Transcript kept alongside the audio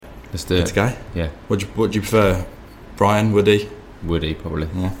Let's do it. Let's go. Yeah. What do you prefer? Brian, Woody? Woody, probably.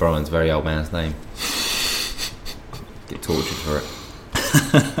 Yeah. Brian's a very old man's name. Get tortured for it.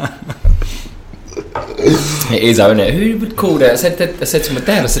 It is, isn't it? Who would call their... I said to my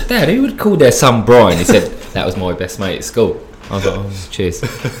dad, Dad, who would call their son Brian? He said, that was my best mate at school. I was like, oh, cheers.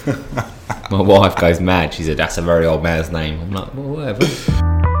 My wife goes mad. She said, that's a very old man's name. I'm like, well, whatever.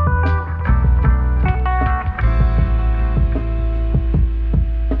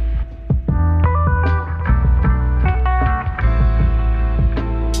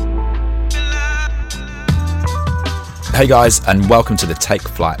 Hey guys, and welcome to the Take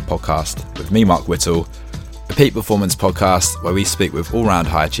Flight podcast with me, Mark Whittle, a peak performance podcast where we speak with all-round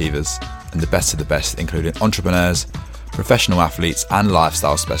high achievers and the best of the best, including entrepreneurs, professional athletes and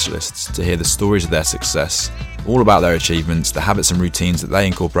lifestyle specialists, to hear the stories of their success, all about their achievements, the habits and routines that they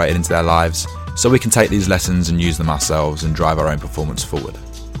incorporated into their lives, so we can take these lessons and use them ourselves and drive our own performance forward.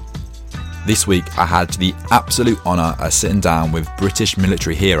 This week I had the absolute honour of sitting down with British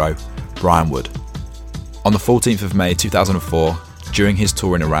military hero Brian Wood. On the 14th of May 2004, during his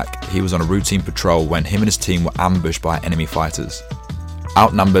tour in Iraq, he was on a routine patrol when him and his team were ambushed by enemy fighters.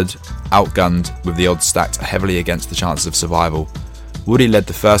 Outnumbered, outgunned, with the odds stacked heavily against the chances of survival, Woody led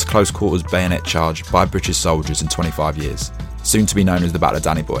the first close quarters bayonet charge by British soldiers in 25 years, soon to be known as the Battle of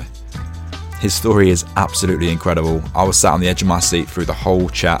Danny Boy. His story is absolutely incredible. I was sat on the edge of my seat through the whole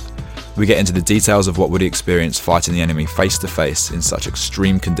chat. We get into the details of what Woody experienced fighting the enemy face to face in such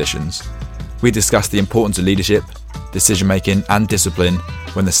extreme conditions. We discuss the importance of leadership, decision making and discipline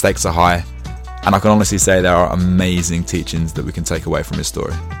when the stakes are high, and I can honestly say there are amazing teachings that we can take away from his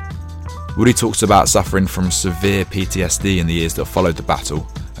story. Woody talks about suffering from severe PTSD in the years that followed the battle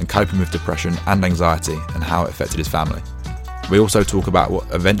and coping with depression and anxiety and how it affected his family. We also talk about what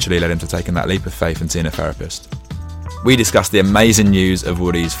eventually led him to taking that leap of faith and seeing a therapist. We discuss the amazing news of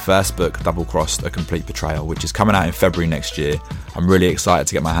Woody's first book, Double Crossed: A Complete Betrayal, which is coming out in February next year. I'm really excited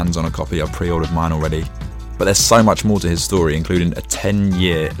to get my hands on a copy. I've pre-ordered mine already. But there's so much more to his story, including a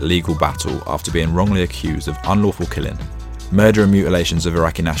 10-year legal battle after being wrongly accused of unlawful killing, murder and mutilations of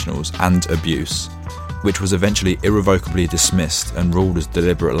Iraqi nationals, and abuse, which was eventually irrevocably dismissed and ruled as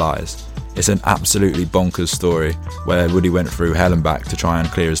deliberate lies. It's an absolutely bonkers story where Woody went through hell and back to try and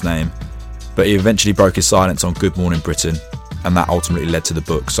clear his name. But he eventually broke his silence on Good Morning Britain, and that ultimately led to the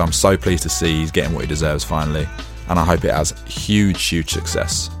book. So I'm so pleased to see he's getting what he deserves finally, and I hope it has huge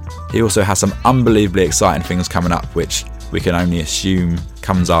success. He also has some unbelievably exciting things coming up, which we can only assume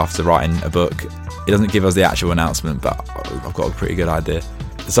comes after writing a book. He doesn't give us the actual announcement, but I've got a pretty good idea.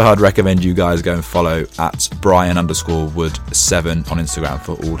 So I'd recommend you guys go and follow at Brian_Wood7 on Instagram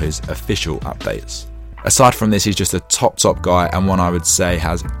for all his official updates. Aside from this, he's just a top guy, and one I would say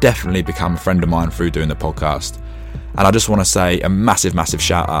has definitely become a friend of mine through doing the podcast. And I just want to say a massive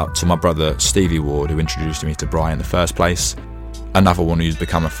shout out to my brother Stevie Ward, who introduced me to Brian in the first place. Another one who's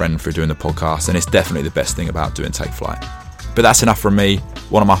become a friend through doing the podcast, and it's definitely the best thing about doing Take Flight. But that's enough from me.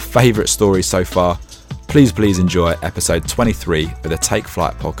 One of my favourite stories so far. Please enjoy episode 23 of the Take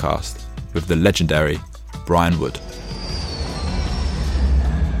Flight podcast with the legendary Brian Wood.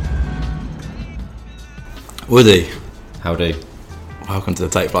 Woody. Howdy. Welcome to the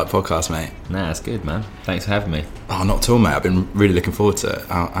Take Flight podcast, mate. Nah, that's good, man. Thanks for having me. Oh, not at all, mate. I've been really looking forward to it.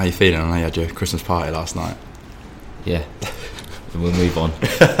 How are you feeling? I know you had your Christmas party last night. Yeah. We'll move on.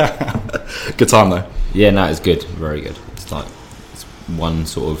 Good time, though. Yeah, no, it's good. Very good. It's one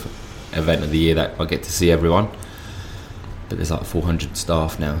sort of event of the year that I get to see everyone. But there's 400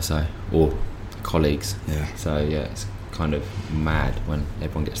 staff now, or colleagues. Yeah. So, yeah, it's kind of mad when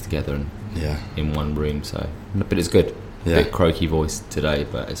everyone gets together and in one room. So, but it's good. Yeah. Bit croaky voice today,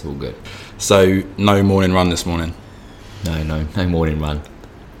 but it's all good. So, no morning run this morning? No morning run.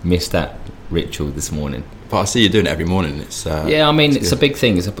 Missed that ritual this morning. But I see you doing it every morning. It's it's a big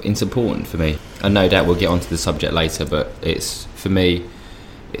thing. It's important for me. And no doubt we'll get onto the subject later, but for me,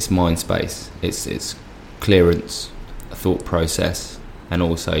 it's mind space. It's clearance, a thought process, and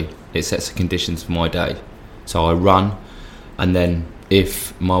also it sets the conditions for my day. So I run, and then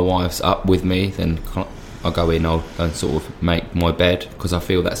if my wife's up with me, then I'll go in, I'll sort of make my bed, because I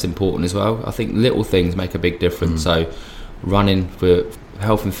feel that's important as well. I think little things make a big difference. So running for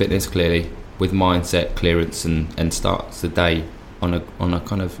health and fitness, clearly, with mindset, clearance, and starts the day on a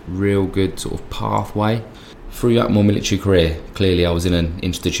kind of real good sort of pathway. Throughout my military career, clearly I was in an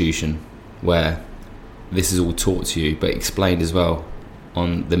institution where this is all taught to you, but explained as well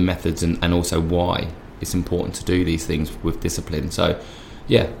on the methods and also why it's important to do these things with discipline. So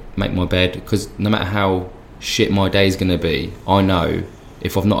yeah, make my bed, because no matter how shit my day's going to be, I know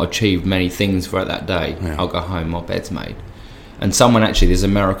if I've not achieved many things throughout that day, I'll go home, my bed's made. And someone actually, there's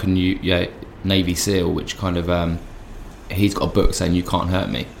an American Navy SEAL, which kind of he's got a book saying you can't hurt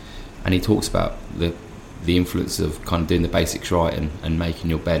me, and he talks about the influence of kind of doing the basics right and making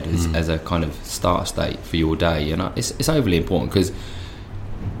your bed as a kind of start state for your day. And it's overly important, because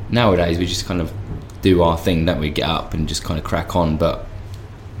nowadays we just kind of do our thing, don't we? Get up and just kind of crack on, but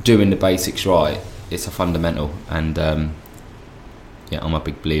doing the basics right, it's a fundamental. And I'm a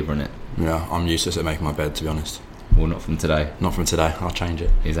big believer in it. Yeah, I'm useless at making my bed, to be honest. Well, not from today. Not from today. I'll change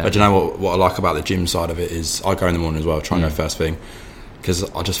it. Exactly. But do you know what I like about the gym side of it is I go in the morning as well, try and go first thing, because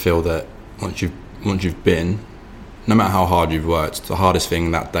I just feel that once you've been, no matter how hard you've worked, the hardest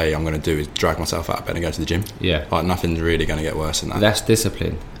thing that day I'm going to do is drag myself out of bed and go to the gym. Yeah. Like, nothing's really going to get worse than that. That's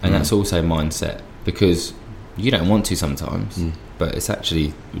discipline, and that's also mindset, because you don't want to sometimes, but it's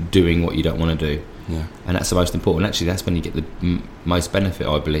actually doing what you don't want to do. Yeah. And that's the most important. Actually, that's when you get the most benefit,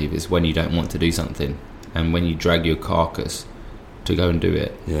 I believe, is when you don't want to do something, and when you drag your carcass to go and do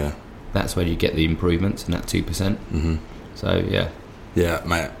it. Yeah. That's where you get the improvements, and that 2%. So yeah,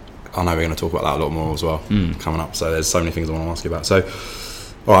 mate, I know we're going to talk about that a lot more as well coming up. So there's so many things I want to ask you about. So,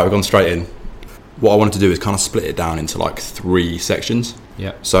 all right, we've gone straight in. What I wanted to do is kind of split it down into like 3 sections.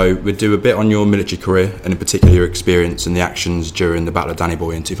 Yeah. So we'd do a bit on your military career, and in particular your experience and the actions during the Battle of Danny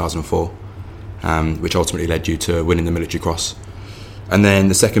Boy in 2004, which ultimately led you to winning the Military Cross. And then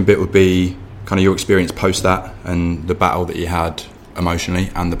the second bit would be kind of your experience post that, and the battle that you had emotionally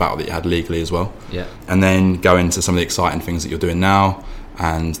and the battle that you had legally as well. Yeah. And then go into some of the exciting things that you're doing now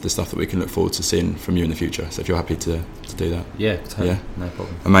and the stuff that we can look forward to seeing from you in the future. So if you're happy to do that. Yeah, totally. Yeah. No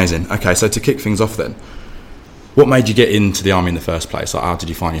problem. Amazing. Okay, so to kick things off then, what made you get into the army in the first place? Like, how did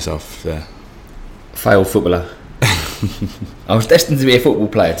you find yourself there? Failed footballer. I was destined to be a football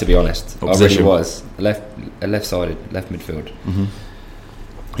player, to be honest. I really was. Left-sided, left midfield.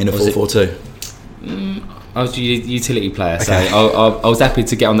 In a 4-4-2? I was a utility player, so I was happy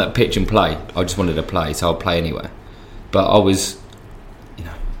to get on that pitch and play. I just wanted to play, so I'll play anywhere. But I was,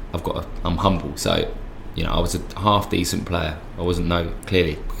 I'm humble, so I was a half decent player. I wasn't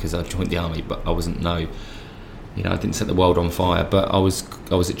clearly, because I joined the army, but I wasn't I didn't set the world on fire. But I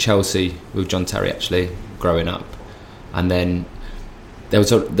was at Chelsea with John Terry actually growing up, and then there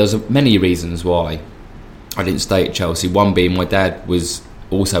was many reasons why I didn't stay at Chelsea. One being my dad was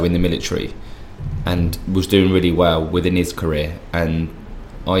also in the military and was doing really well within his career, and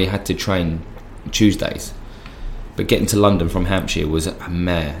I had to train Tuesdays, but getting to London from Hampshire was a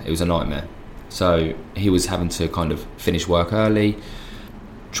mare. It was a nightmare. So he was having to kind of finish work early,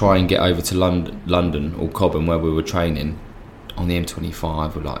 try and get over to London or Cobham where we were training on the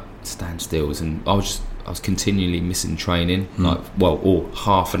M25 with like standstills, and I was continually missing training, or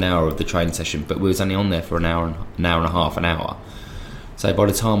half an hour of the training session, but we was only on there for an hour and a half. So by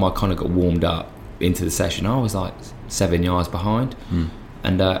the time I kind of got warmed up into the session, I was like 7 yards behind.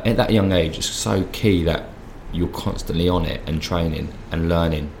 And at that young age, it's so key that you're constantly on it and training and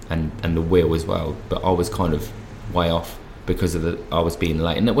learning, and the will as well. But I was kind of way off because I was being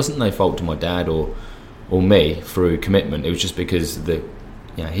late, and it wasn't no fault to my dad or me through commitment. It was just because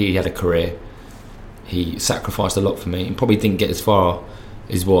he had a career. He sacrificed a lot for me and probably didn't get as far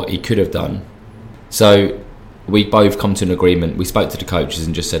as what he could have done. So we both come to an agreement. We spoke to the coaches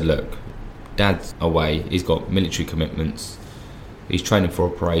and just said, look, Dad's away, he's got military commitments, he's training for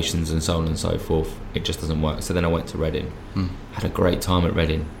operations and so on and so forth. It just doesn't work. So then I went to Reading. Had a great time at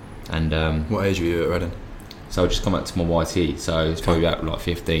Reading. And what age were you at Reading? So I just come up to my YT, so it's probably about like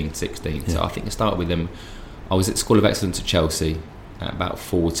 15, 16. Yeah. So I think I started with them. I was at School of Excellence at Chelsea at about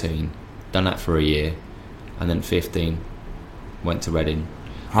 14, done that for a year, and then 15 went to Reading.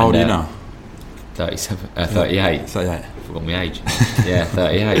 How old are you now? 38. 38. Forgot my age. Yeah,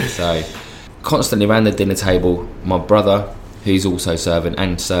 38. So constantly around the dinner table, my brother, who's also serving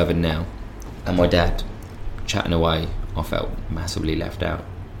now, and my dad chatting away. I felt massively left out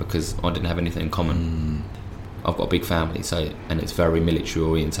because I didn't have anything in common. I've got a big family, and it's very military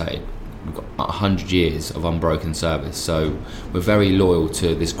orientated. We've got 100 years of unbroken service, so we're very loyal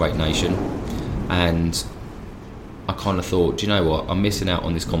to this great nation. And I kind of thought, do you know what? I'm missing out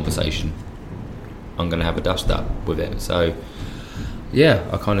on this conversation. I'm going to have a dust up with it. So yeah,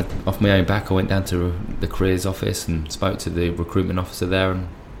 I kind of off my own back, I went down to the careers office and spoke to the recruitment officer there, and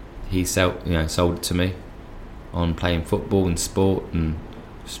he sold it to me on playing football and sport and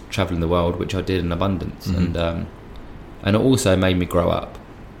travelling the world, which I did in abundance. And it also made me grow up.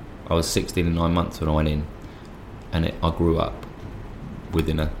 I was 16 and 9 months when I went in, and I grew up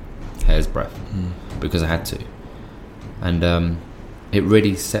within a hair's breadth because I had to. And it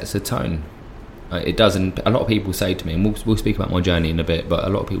really sets a tone. It does, and a lot of people say to me, and we'll speak about my journey in a bit, but a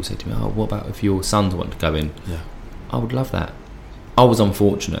lot of people say to me, oh, what about if your sons want to go in? Yeah. I would love that. I was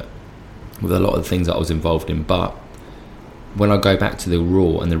unfortunate with a lot of the things that I was involved in, but when I go back to the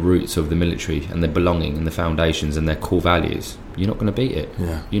raw and the roots of the military and the belonging and the foundations and their core values, you're not going to beat it.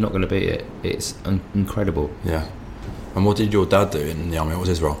 Yeah. You're not going to beat it. It's incredible. Yeah. And what did your dad do in the army? What was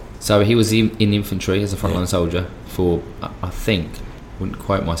his role? So he was in infantry as a frontline soldier for, I think, wouldn't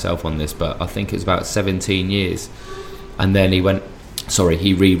quote myself on this, but I think it was about 17 years. And then he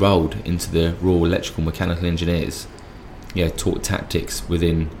re-rolled into the Royal Electrical Mechanical Engineers. Yeah, taught tactics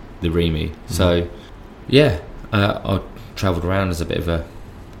within the REME. Mm-hmm. So, I travelled around as a bit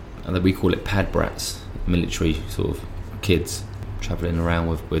of we call it pad brats, military sort of kids, travelling around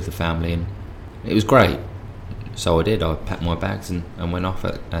with the family, and it was great. So I did. I packed my bags and went off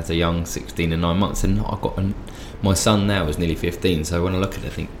as a young 16 and 9 months, and my son now is nearly 15. So when I look at it, I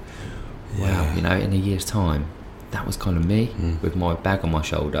think, wow, in a year's time, that was kind of me with my bag on my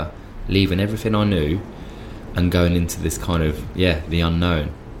shoulder, leaving everything I knew and going into this kind of the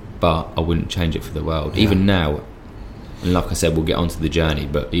unknown. But I wouldn't change it for the world. Even now, and like I said, we'll get onto the journey,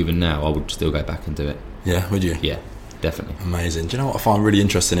 but even now I would still go back and do it. Yeah, would you? Yeah, definitely. Amazing. Do you know what I find really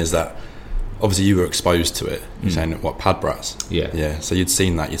interesting is that obviously you were exposed to it. You're saying, pad brats? Yeah. So you'd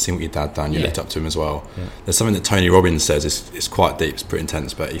seen that, you'd seen what your dad done, you looked up to him as well. Yeah. There's something that Tony Robbins says, it's quite deep, it's pretty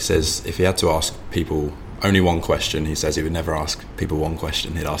intense, but he says if he had to ask people only one question, he says he would never ask people one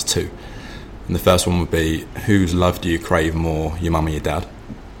question, he'd ask two. And the first one would be, whose love do you crave more, your mum or your dad?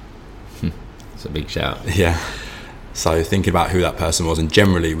 It's a big shout. Yeah. So thinking about who that person was, and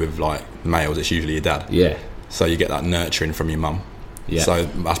generally with like males, it's usually your dad. Yeah. So you get that nurturing from your mum. Yeah. So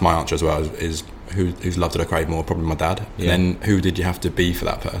that's my answer as well, is whose love did I crave more? Probably my dad. Yeah. And then who did you have to be for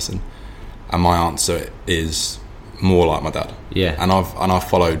that person? And my answer is more like my dad. Yeah. And I've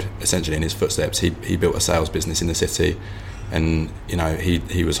followed essentially in his footsteps. He built a sales business in the city, and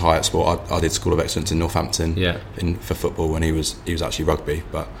he was high at sport. I did School of Excellence in Northampton for football, and he was actually rugby.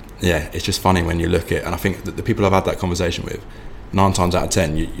 But yeah, it's just funny when you look at, and I think that the people I've had that conversation with, 9 times out of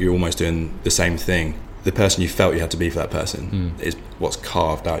 10, you're almost doing the same thing. The person you felt you had to be for that person is what's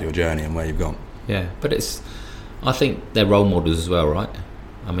carved out your journey and where you've gone. Yeah, but I think they're role models as well, right?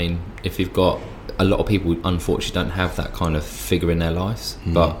 I mean, if you've got a lot of people, unfortunately, don't have that kind of figure in their lives,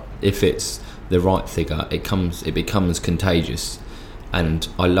 but if it's the right figure, it becomes contagious. And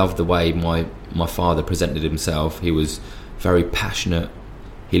I love the way my father presented himself. He was very passionate.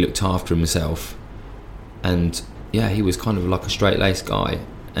 He looked after himself, and he was kind of like a straight-laced guy,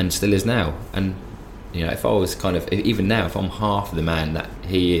 and still is now. And if I was even now, if I'm half the man that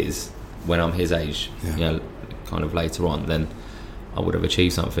he is when I'm his age, kind of later on, then I would have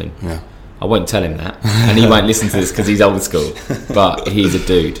achieved something. Yeah. I won't tell him that, and he won't listen to this because he's old school. But he's a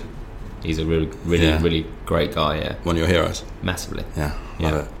dude. He's a really great guy. Yeah. One of your heroes. Massively. Yeah.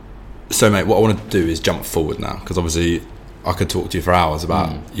 Love it. So, mate, what I want to do is jump forward now, because obviously I could talk to you for hours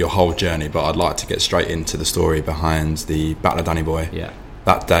about your whole journey, but I'd like to get straight into the story behind the Battle of Danny Boy. Yeah.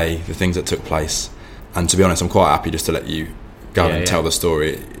 That day, the things that took place. And to be honest, I'm quite happy just to let you go and tell the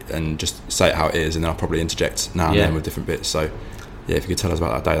story and just say it how it is, and then I'll probably interject now and then with different bits. So, if you could tell us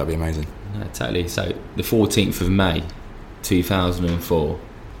about that day, that'd be amazing. No, totally. So, the 14th of May, 2004,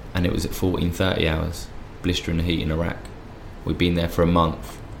 and it was at 14:30 hours, blistering heat in Iraq. We'd been there for a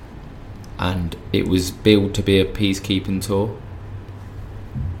month, and it was billed to be a peacekeeping tour.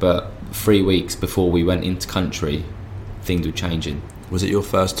 But 3 weeks before we went into country, things were changing. Was it your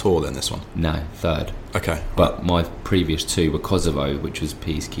first tour then, this one? No, third. Okay. But my previous two were Kosovo, which was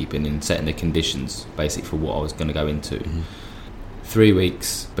peacekeeping and setting the conditions, basically, for what I was going to go into. 3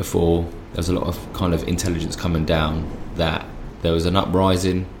 weeks before, there was a lot of kind of intelligence coming down that there was an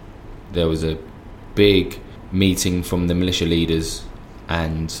uprising, there was a big meeting from the militia leaders,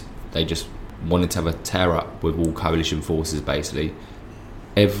 and they just wanted to have a tear-up with all coalition forces, basically.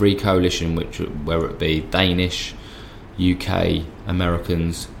 Every coalition, whether it be Danish, UK,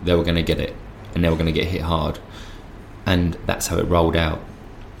 Americans, they were going to get it, and they were going to get hit hard, and that's how it rolled out.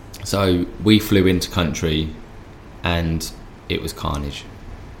 So we flew into country, and it was carnage.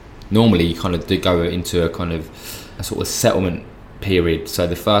 Normally you kind of do go into a sort of settlement period. So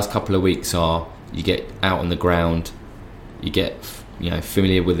the first couple of weeks are, you get out on the ground, you get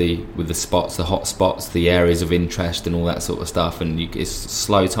familiar with the spots, the hot spots, the areas of interest, and all that sort of stuff, and it's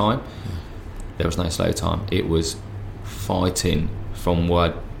slow time. There was no slow time. It was fighting from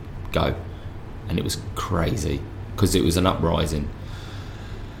word go, and it was crazy because it was an uprising,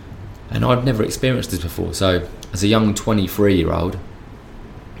 and I'd never experienced this before. So as a young 23-year-old,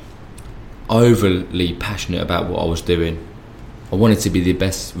 overly passionate about what I was doing, I wanted to be the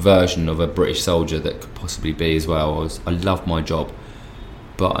best version of a British soldier that could possibly be as well. I loved my job,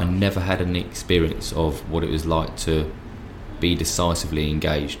 but I never had any experience of what it was like to be decisively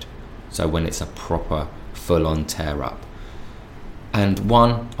engaged. So when it's a proper full-on tear-up. And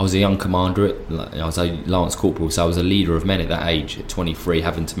I was a young commander, I was a Lance Corporal, so I was a leader of men at that age, at 23,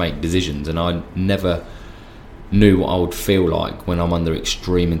 having to make decisions, and I never knew what I would feel like when I'm under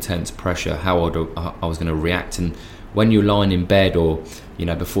extreme intense pressure, how I was going to react. And when you're lying in bed, or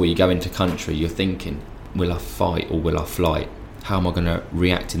before you go into country, you're thinking, will I fight or will I flight? How am I going to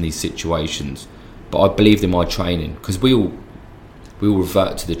react in these situations? But I believed in my training, because we all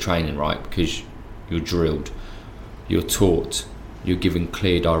revert to the training, right? Because you're drilled, you're taught, you're given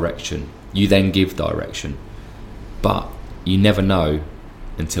clear direction, you then give direction, but you never know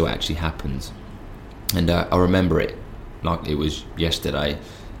until it actually happens. And I remember it like it was yesterday.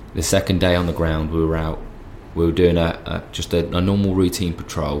 The second day on the ground, we were doing just a normal routine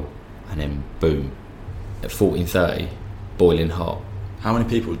patrol, and then boom, at 14:30, boiling hot. How many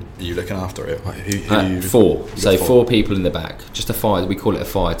people are you looking after it? Like, four. So four people in the back. Just a fire. We call it a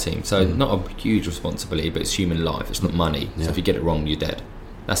fire team. So not a huge responsibility, but it's human life. It's not money. Yeah. So if you get it wrong, you're dead.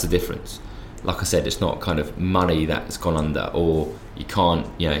 That's the difference. Like I said, it's not kind of money that's gone under, or you can't.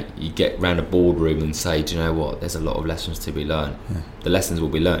 You get round a boardroom and say, do you know what? There's a lot of lessons to be learned. Yeah. The lessons will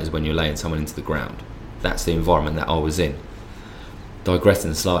be learned is when you're laying someone into the ground. That's the environment that I was in.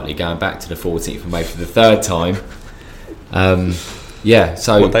 Digressing slightly, going back to the 14th of May for the third time. Yeah,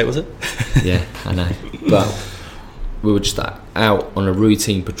 so... What date was it? Yeah, I know. But we were just out on a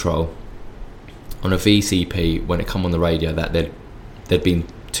routine patrol on a VCP when it come on the radio that there'd been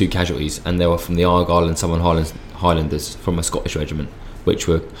 2 casualties, and they were from the Argyll and Southern Highlanders from a Scottish regiment, which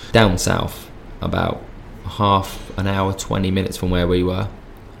were down south, about half an hour, 20 minutes from where we were.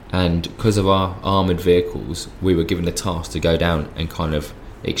 And because of our armoured vehicles, we were given the task to go down and kind of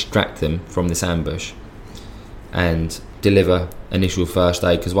extract them from this ambush and deliver initial first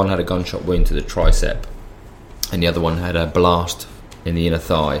aid, because one had a gunshot wound to the tricep and the other one had a blast in the inner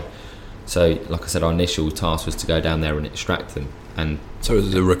thigh. So like I said, our initial task was to go down there and extract them. And so it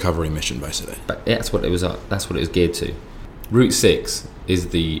was a recovery mission basically. But yeah, that's what it was geared to. Route 6 is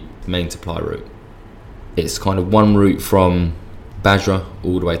the main supply route. It's kind of one route from Basra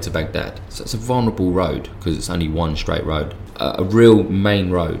all the way to Baghdad. So it's a vulnerable road because it's only one straight road. A real main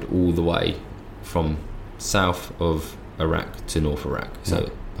road all the way from south of Iraq to North Iraq.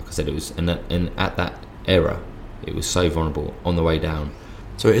 So like I said, it was at that era it was so vulnerable on the way down.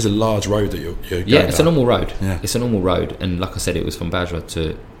 So it is a large road that you're going down. It's a normal road. Yeah. It's a normal road, and like I said, it was from Basra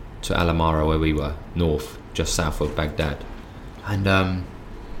to Al Amara, where we were, north, just south of Baghdad. And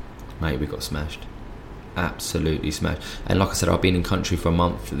mate, we got smashed. Absolutely smashed. And like I said, I've been in country for a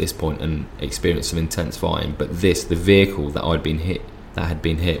month at this point and experienced some intense fighting, but the vehicle that had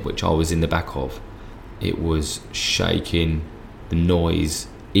been hit, which I was in the back of, it was shaking. The noise,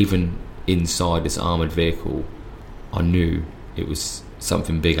 even inside this armoured vehicle, I knew it was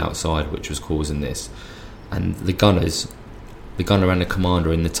something big outside which was causing this. And the gunner and the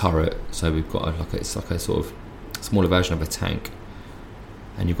commander in the turret, so we've got it's like a sort of smaller version of a tank,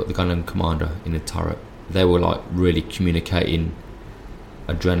 and you've got the gunner and commander in the turret. They were like really communicating,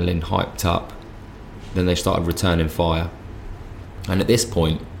 adrenaline hyped up. Then they started returning fire, and at this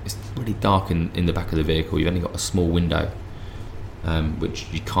point it's really dark in the back of the vehicle. You've only got a small window, which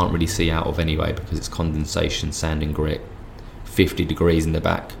you can't really see out of anyway because it's condensation, sand and grit. 50 degrees in the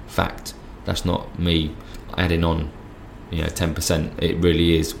back. Fact, that's not me adding on 10%. It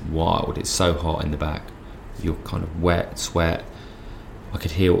really is wild. It's so hot in the back. You're kind of wet, sweat. I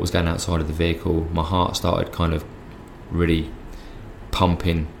could hear what was going outside of the vehicle. My heart started kind of really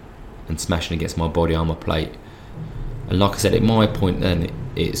pumping and smashing against my body armour plate. And like I said, at my point then,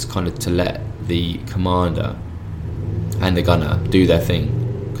 it's kind of to let the commander and the gunner do their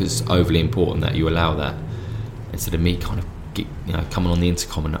thing, because it's overly important that you allow that, instead of me kind of coming on the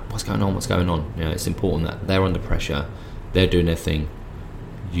intercom and what's going on. It's important that they're under pressure, they're doing their thing,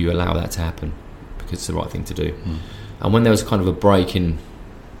 you allow that to happen because it's the right thing to do. And when there was kind of a break in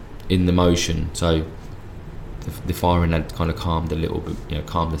the motion, so the firing had kind of calmed a little bit,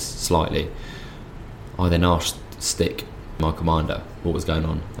 calmed us slightly, I then asked Stick, my commander, what was going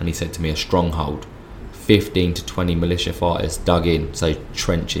on, and he said to me, a stronghold, 15 to 20 militia fighters dug in, so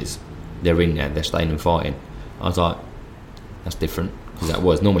trenches, they're in there, they're staying and fighting. I was like, that's different,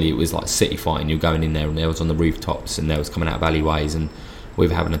 because normally it was like city fighting, you're going in there and they was on the rooftops and they was coming out of alleyways and we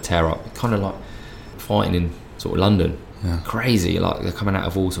were having a tear up, kind of like fighting in sort of London. Crazy, like they're coming out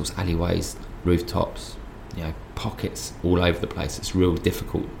of all sorts of alleyways, rooftops, pockets all over the place. It's real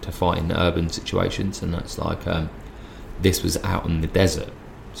difficult to fight in urban situations, and that's like this was out in the desert.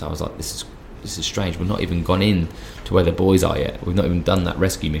 So I was like, this is strange. We've not even gone in to where the boys are yet. We've not even done that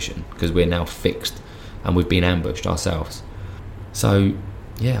rescue mission because we're now fixed and we've been ambushed ourselves. So,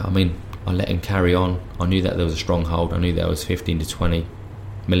 yeah, I mean, I let him carry on. I knew that there was a stronghold. I knew there was 15 to 20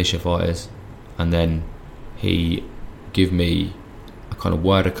 militia fighters. And then he gave me a kind of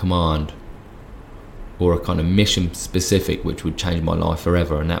word of command, or a kind of mission specific, which would change my life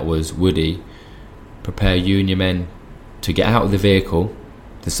forever. And that was, Woody, prepare you and your men to get out of the vehicle,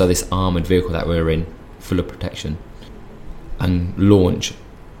 so this armoured vehicle that we're in, full of protection, and launch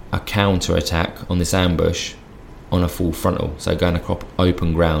a counter-attack on this ambush on a full frontal, so going across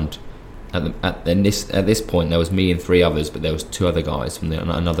open ground. At this point there was me and 3 others, but there was 2 other guys from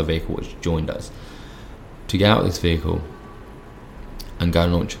another vehicle which joined us, to get out of this vehicle and go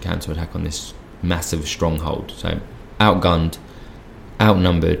and launch a counter-attack on this massive stronghold. So outgunned,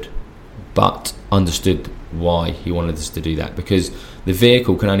 outnumbered, but understood why he wanted us to do that, because the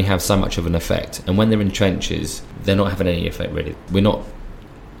vehicle can only have so much of an effect, and when they're in trenches they're not having any effect really. We're not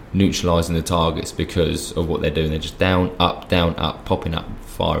neutralising the targets because of what they're doing. They're just down, up, popping up,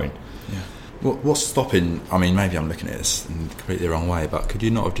 firing. Yeah. What's stopping, I mean, maybe I'm looking at this in completely the wrong way, but could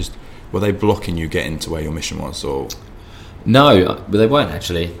you not have just, were they blocking you getting to where your mission was? Or no, but they weren't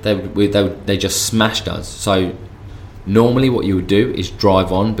actually. They just smashed us. So normally what you would do is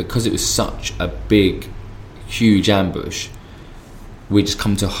drive on, because it was such a big, huge ambush, we just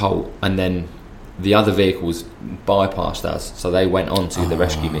come to a halt, and then the other vehicles bypassed us, so they went on to the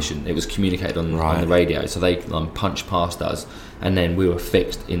rescue mission. It was communicated on the radio, so they punched past us, and then we were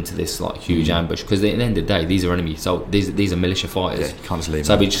fixed into this like huge ambush, because at the end of the day these are enemy, so these are militia fighters. Yeah, you can't just leave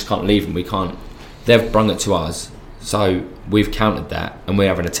so them. We just can't leave them. We can't. They've brung it to us, so we've countered that, and we're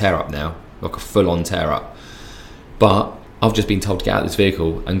having a tear up now, like a full-on tear up. But I've just been told to get out of this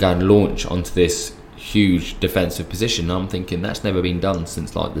vehicle and go and launch onto this huge defensive position. I'm thinking that's never been done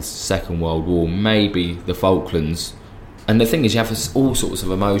since like the Second World War, maybe the Falklands. And the thing is, you have all sorts of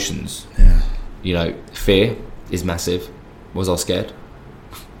emotions. Yeah. You know, fear is massive. Was I scared?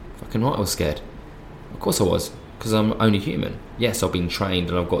 Fucking right, I was scared. Of course I was, because I'm only human. Yes, I've been trained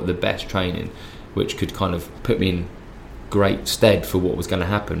and I've got the best training, which could kind of put me in great stead for what was going to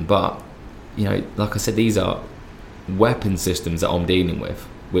happen. But, you know, like I said, these are weapon systems that I'm dealing with,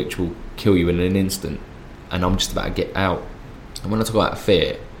 which will kill you in an instant, and I'm just about to get out. And when I talk about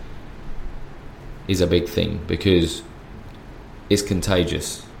fear, is a big thing, because it's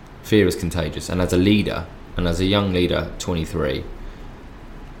contagious. Fear is contagious, and as a leader, and as a young leader, 23,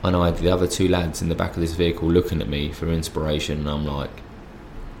 and I had the other 2 lads in the back of this vehicle looking at me for inspiration, and I'm like,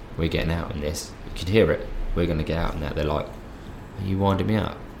 we're getting out in this. You can hear it. We're going to get out in that. They're like, are you winding me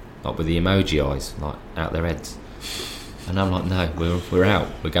up? Like with the emoji eyes, like out their heads. And I'm like, no, we're out.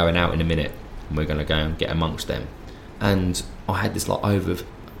 We're going out in a minute, and we're going to go and get amongst them. And I had this like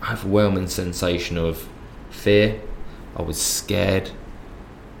overwhelming sensation of fear. I was scared.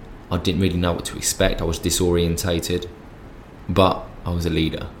 I didn't really know what to expect. I was disorientated. But I was a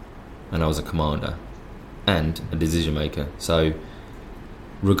leader, and I was a commander, and a decision maker. So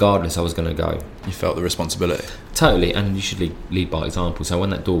regardless, I was going to go. You felt the responsibility. Totally, and you should lead by example. So when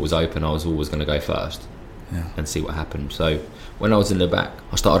that door was open, I was always going to go first. Yeah. And see what happened. So when I was in the back,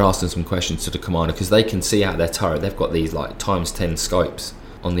 I started asking some questions to the commander, because they can see out their turret. They've got these like ×10 scopes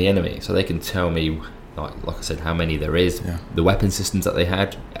on the enemy, so they can tell me, like I said, how many there is. Yeah. The weapon systems that they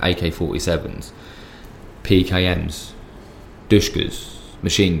had: AK-47s, PKMs, Dushkas,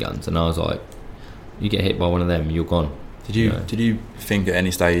 machine guns. And I was like, you get hit by one of them, you're gone. Did you think at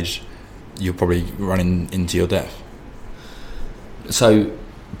any stage you're probably running into your death? So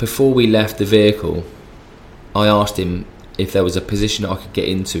before we left the vehicle, I asked him if there was a position I could get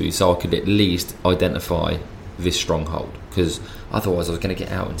into, so I could at least identify this stronghold, because otherwise I was going to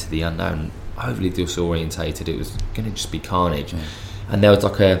get out into the unknown, overly disorientated. It was going to just be carnage. And there was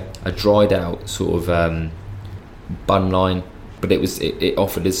like a dried out sort of bun line, but it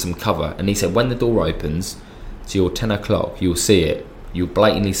offered us some cover. And he said, when the door opens to your 10 o'clock, you'll see it, you'll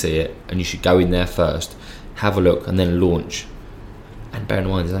blatantly see it, and you should go in there first, have a look, and then launch. And bear in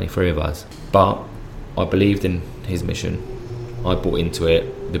mind, there's only 3 of us, but I believed in his mission. I bought into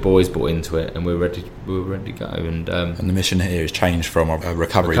it. The boys bought into it, and we were ready to go. And the mission here has changed from a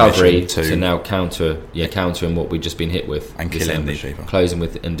recovery mission to now countering what we'd just been hit with, and killing these people, closing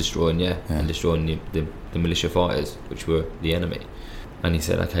with and destroying, and destroying the militia fighters, which were the enemy. And he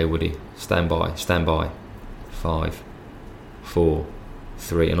said, "Okay, Woody, stand by. 5, 4,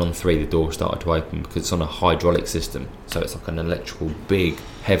 3, and on 3 the door started to open, because it's on a hydraulic system, so it's like an electrical, big,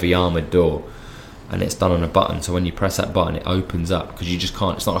 heavy armoured door, and it's done on a button. So when you press that button, it opens up, because you just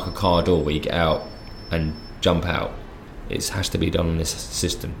can't. It's not like a car door where you get out and jump out. It has to be done on this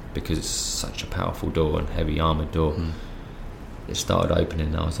system, because it's such a powerful door and heavy armoured door. It started opening,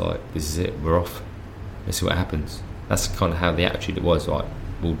 and I was like, "This is it. We're off. Let's see what happens." That's kind of how the attitude it was, like,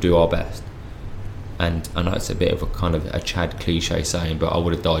 we'll do our best. And I know it's a bit of a kind of a Chad cliche saying, but I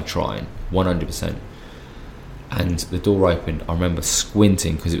would have died trying, 100%. And the door opened. I remember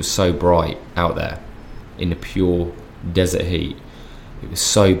squinting because it was so bright out there in the pure desert heat. It was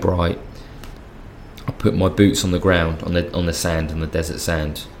so bright. I put my boots on the ground, on the sand, on the desert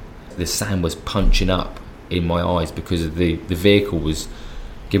sand. The sand was punching up in my eyes because of the vehicle was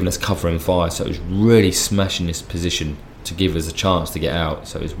giving us cover and fire, so it was really smashing this position to give us a chance to get out.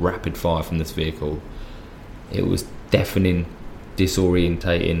 So it was rapid fire from this vehicle. It was deafening,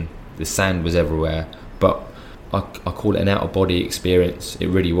 disorientating. The sand was everywhere, but I call it an out-of-body experience. It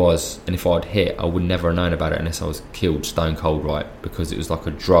really was. And if I'd hit, I would never have known about it unless I was killed stone cold, right? Because it was like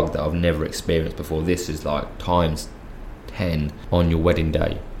a drug that I've never experienced before. This is like times 10 on your wedding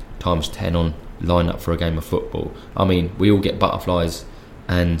day, times 10 on line up for a game of football. I mean, we all get butterflies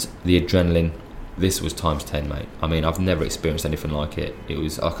and the adrenaline. This was times 10, mate. I mean, I've never experienced anything like it. It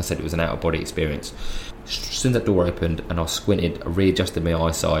was, like I said, it was an out-of-body experience. As soon as that door opened and I squinted, I readjusted my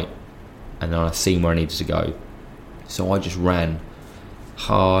eyesight, and then I seen where I needed to go. So I just ran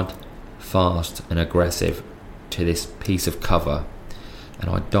hard, fast and aggressive to this piece of cover, and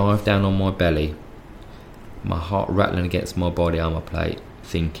I dived down on my belly, my heart rattling against my body armour plate,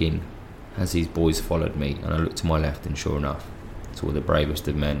 thinking, has these boys followed me? And I looked to my left, and sure enough, it's all the bravest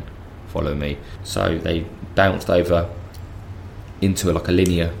of men follow me. So they bounced over into like a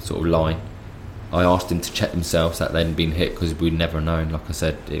linear sort of line. I asked them to check themselves that they'd been hit, because we'd never known. Like I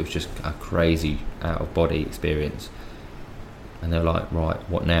said, it was just a crazy out-of-body experience. And they were like, right,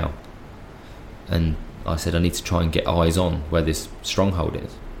 what now? And I said, I need to try and get eyes on where this stronghold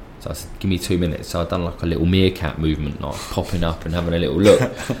is. So I said, give me 2 minutes. So I'd done like a little meerkat movement, like popping up and having a little look.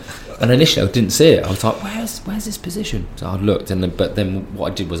 And initially I didn't see it. I was like, where's this position? So I looked, but then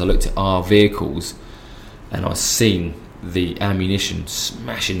what I did was I looked at our vehicles, and I seen the ammunition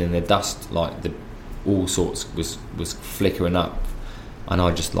smashing in the dust, like all sorts was flickering up. And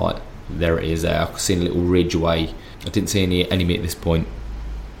I just like, there it is there. I could see a little ridge away. I didn't see any enemy at this point.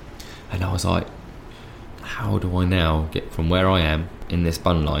 And I was like, how do I now get from where I am in this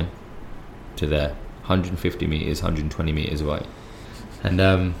bun line to there, 150 metres, 120 metres away?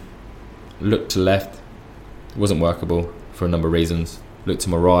 And looked to the left, wasn't workable for a number of reasons. Looked to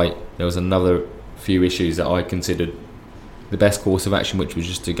my right, there was another few issues that I considered the best course of action, which was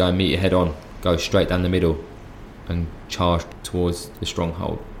just to go and meet it head on, go straight down the middle and charge towards the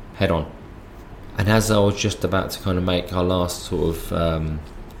stronghold head on. And as I was just about to kind of make our last sort of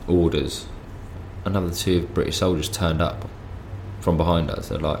orders, another 2 British soldiers turned up from behind us.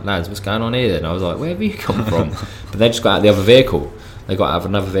 They're like, lads, what's going on here then? I was like, where have you come from? But they just got out of the other vehicle. They got out of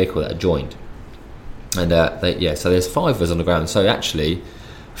another vehicle that had joined. And so there's 5 of us on the ground. So actually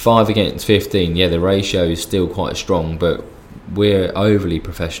 5 against 15, the ratio is still quite strong, but we're overly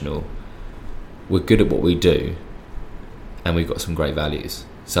professional. We're good at what we do, and we've got some great values.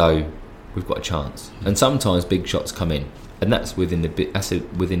 So we've got a chance. And sometimes big shots come in, and that's within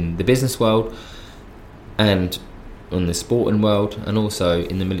the business world, and in the sporting world, and also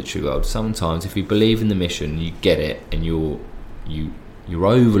in the military world. Sometimes if you believe in the mission, you get it, and you're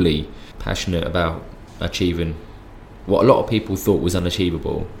overly passionate about achieving what a lot of people thought was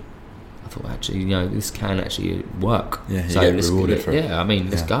unachievable. I thought, actually, this can actually work. Yeah, you get rewarded for it. Yeah, I mean,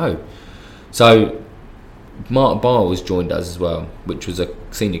 let's go. So Mark Biles joined us as well, which was a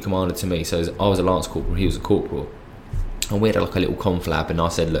senior commander to me. So I was a lance corporal, he was a corporal, and we had like a little conflab, and I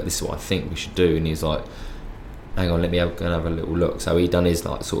said, look, this is what I think we should do. And he's like, hang on, let me go and have a little look. So he done his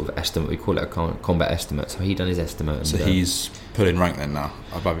like sort of estimate, we call it a combat estimate. So he done his estimate. And, so he's pulling rank then now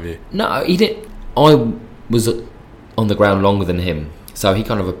above you? No, he didn't. I was on the ground longer than him, so he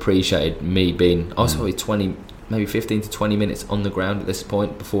kind of appreciated me being, I was probably maybe 15 to 20 minutes on the ground at this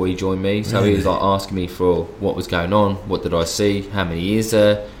point before he joined me. So He was like asking me for what was going on, what did I see, how many years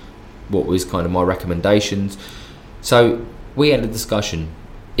there, what was kind of my recommendations. So we had a discussion.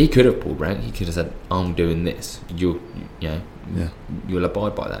 He could have pulled rank. He could have said, I'm doing this, you'll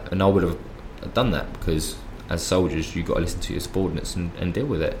abide by that. And I would have done that, because as soldiers you've got to listen to your subordinates and deal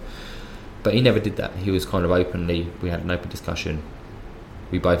with it. But he never did that. He was kind of we had an open discussion.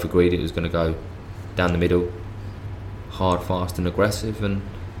 We both agreed it was going to go down the middle, hard, fast and aggressive, and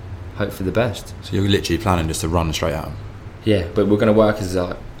hope for the best. So you're literally planning just to run straight at him? Yeah, but we're going to work as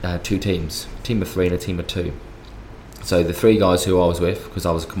 2 teams, a team of 3 and a team of 2. So the 3 guys who I was with, because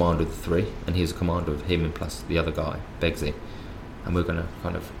I was a commander of the 3 and he was a commander of him and plus the other guy, Begsy, and we're going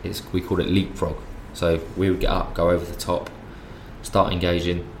to we called it leapfrog. So we would get up, go over the top, start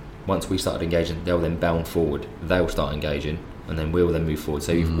engaging. Once we started engaging, they'll then bound forward. They'll start engaging. and then we'll then move forward.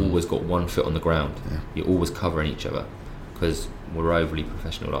 So you've always got one foot on the ground. Yeah. You're always covering each other because we're overly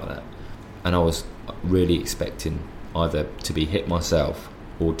professional like that. And I was really expecting either to be hit myself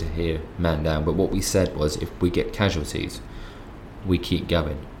or to hear man down. But what we said was, if we get casualties, we keep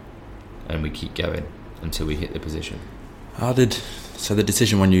going, and we keep going until we hit the position. So the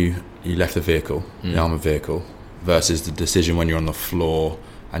decision when you left the vehicle, the armoured vehicle, versus the decision when you're on the floor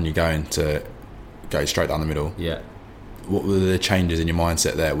and you're going to go straight down the middle. Yeah. What were the changes in your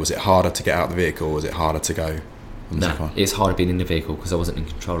mindset there? Was it harder to get out of the vehicle, or was it harder to go on the No, it's harder being in the vehicle because I wasn't in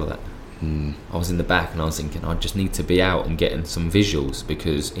control of that. I was in the back and I was thinking, I just need to be out and getting some visuals,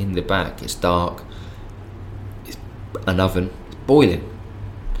 because in the back it's dark, it's an oven, it's boiling.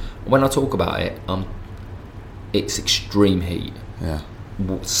 When I talk about it, it's extreme heat. Yeah.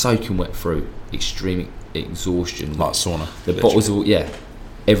 Soaking wet through, extreme exhaustion. Like a sauna. The literally. bottles of,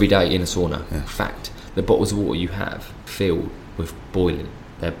 every day in a sauna. Yeah. Fact, the bottles of water you have filled with boiling.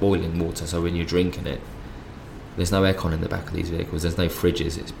 They're boiling water, so when you're drinking it, there's no aircon in the back of these vehicles, there's no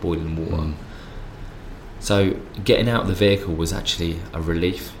fridges, it's boiling water. So getting out of the vehicle was actually a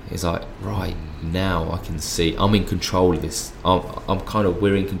relief. It's like, right, now I can see, I'm in control of this.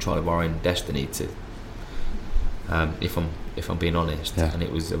 We're in control of our own destiny, to if I'm being honest. Yeah. And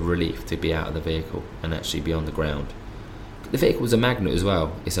it was a relief to be out of the vehicle and actually be on the ground. The vehicle was a magnet as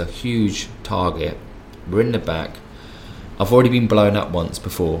well. It's a huge target. We're in the back. I've already been blown up once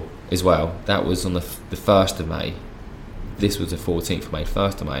before as well. That was on the 1st of May. This was the 14th of May.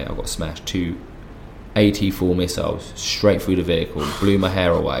 1st of May, I got smashed 2 AT-4 missiles straight through the vehicle, blew my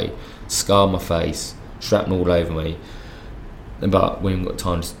hair away, scarred my face, shrapnel all over me. But we haven't got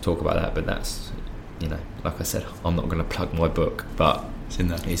time to talk about that. But that's, like I said, I'm not going to plug my book, but It's in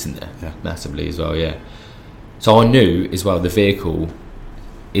there. it's in there, Yeah. massively as well. Yeah. So I knew as well the vehicle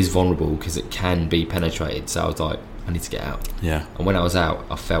is vulnerable because it can be penetrated. So I was like, I need to get out. Yeah. And when I was out,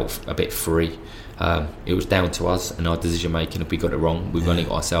 I felt a bit free. It was down to us and our decision making. If we got it wrong, we've only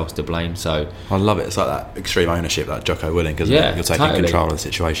got ourselves to blame. So I love it. It's like that extreme ownership, that Jocko Willink, isn't it? You're taking totally. control of the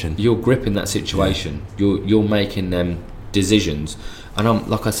situation. You're gripping that situation. You're making them decisions. And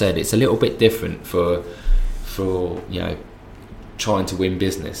like I said, it's a little bit different for trying to win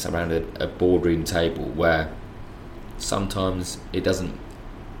business around a boardroom table, where sometimes it doesn't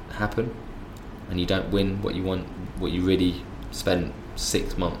happen and you don't win what you want, what you really spent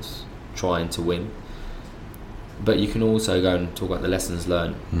 6 months trying to win. But you can also go and talk about the lessons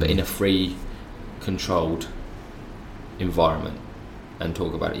learned, but in a free, controlled environment, and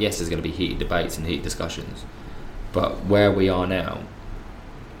talk about it. Yes, there's going to be heated debates and heated discussions, but where we are now,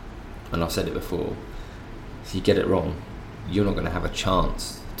 and I've said it before, if you get it wrong, you're not going to have a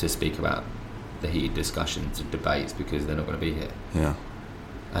chance to speak about the heated discussions and debates, because they're not going to be here. Yeah.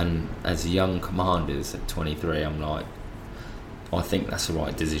 And as young commanders at 23, I'm like, I think that's the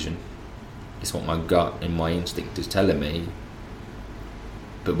right decision. It's what my gut and my instinct is telling me,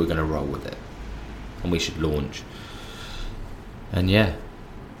 but we're going to roll with it, and we should launch. And yeah,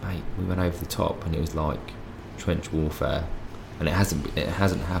 mate, we went over the top, and it was like trench warfare, and it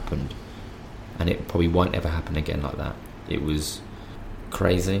hasn't happened, and it probably won't ever happen again like that. It was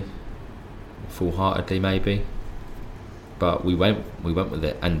crazy, foolhardily maybe, but we went with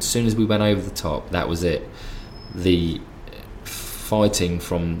it. And as soon as we went over the top, that was it. The fighting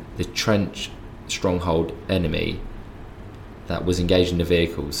from the trench stronghold enemy that was engaged in the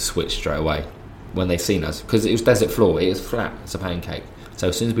vehicles switched straight away when they seen us, because it was desert floor, it was flat, it's a pancake. So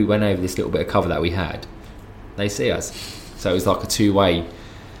as soon as we went over this little bit of cover that we had, they see us. So it was like a two-way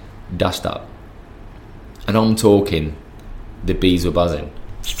dust up, and I'm talking, the bees were buzzing,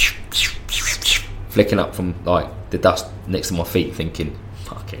 flicking up from like the dust next to my feet, thinking,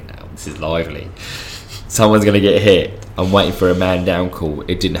 fucking hell, this is lively, someone's going to get hit. I'm waiting for a man down call.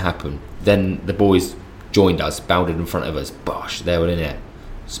 It didn't happen. Then the boys joined us, bounded in front of us. Bosh, they were in there,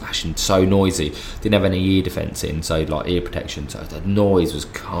 smashing, so noisy. Didn't have any ear defence in, so like ear protection. So the noise was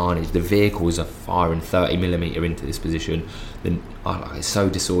carnage. The vehicles are firing 30mm into this position. Then it's so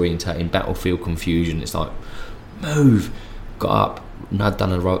disorientating. Battlefield confusion. It's like, move. Got up.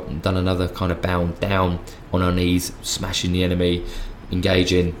 Done another kind of bound down on our knees, smashing the enemy,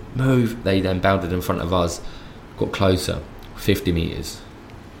 engaging. Move. They then bounded in front of us. Got closer, 50 metres,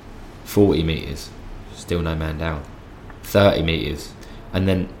 40 metres, still no man down, 30 metres, and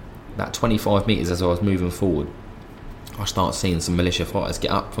then about 25 metres as I was moving forward, I start seeing some militia fighters get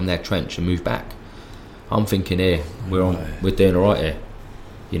up from their trench and move back. I'm thinking, here, we're doing alright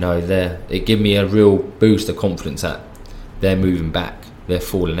here. It gave me a real boost of confidence that they're moving back, they're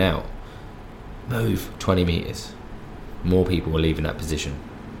falling out. Move, 20 metres, more people are leaving that position.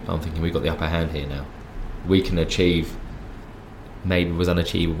 I'm thinking, we've got the upper hand here now. We can achieve maybe was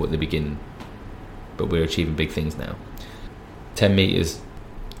unachievable at the beginning, but we're achieving big things now. 10 metres,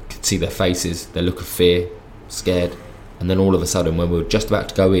 could see their faces, their look of fear, scared, and then all of a sudden when we were just about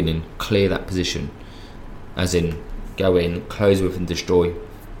to go in and clear that position, as in go in, close with and destroy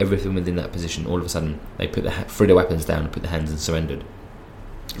everything within that position, all of a sudden they threw their weapons down and put their hands and surrendered.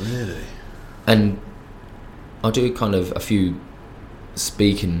 Really? And I do kind of a few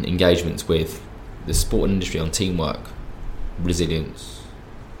speaking engagements with the sporting industry on teamwork, resilience,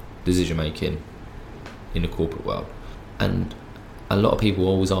 decision making in the corporate world, and a lot of people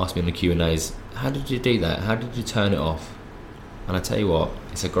always ask me on the Q&As, how did you do that? How did you turn it off? And I tell you what,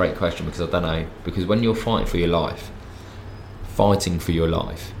 it's a great question, because I don't know, because when you're fighting for your life,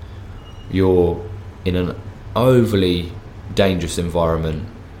 you're in an overly dangerous environment.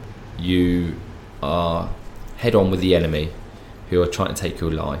 You are head on with the enemy who are trying to take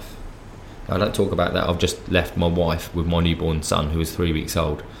your life. I don't talk about that. I've just left my wife with my newborn son who was 3 weeks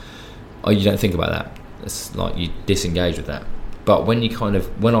old. Oh, you don't think about that. It's like you disengage with that. But when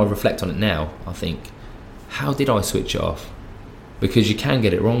I reflect on it now, I think, how did I switch it off? Because you can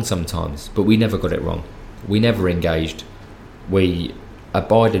get it wrong sometimes, but we never got it wrong. We never engaged. We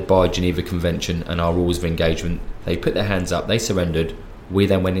abided by Geneva Convention and our rules of engagement. They put their hands up, they surrendered. We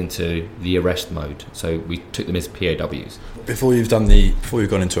then went into the arrest mode. So we took them as POWs. Before you've gone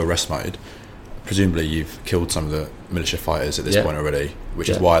into arrest mode, presumably you've killed some of the militia fighters at this point already, which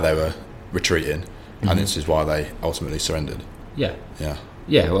is why they were retreating, and this is why they ultimately surrendered. Yeah.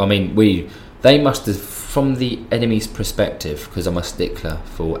 Well, I mean, they must have, from the enemy's perspective, because I'm a stickler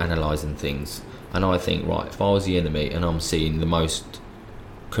for analysing things, and I think, right, if I was the enemy and I'm seeing the most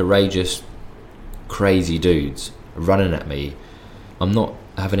courageous, crazy dudes running at me, I'm not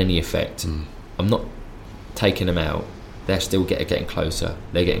having any effect. I'm not taking them out. They're still getting closer.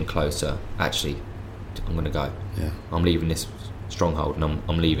 They're getting closer. Actually, I'm going to go. Yeah. I'm leaving this stronghold, and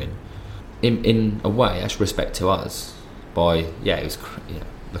I'm leaving. In a way, that's respect to us. It was.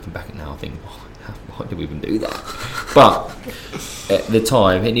 Looking back at it now, I think, why did we even do that? But at the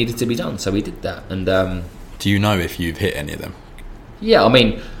time, it needed to be done, so we did that. And do you know if you've hit any of them? Yeah, I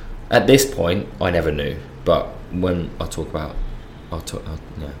mean, at this point, I never knew. But when I talk about,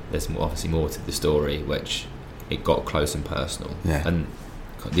 there's obviously more to the story, which it got close and personal. Yeah. And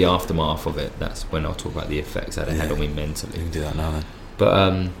the aftermath of it, that's when I'll talk about the effects that it had on me mentally. You can do that now then.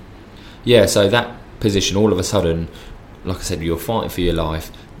 But so that position, all of a sudden, like I said, you're fighting for your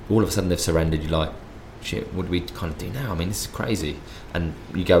life. All of a sudden they've surrendered. You're like, shit, what do we kind of do now? I mean, this is crazy. And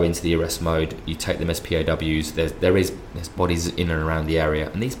you go into the arrest mode. You take them as POWs. There's bodies in and around the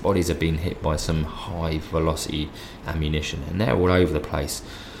area, and these bodies have been hit by some high velocity ammunition, and they're all over the place.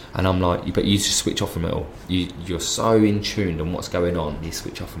 And I'm like, but you just switch off from it all. You're so in tune on what's going on. You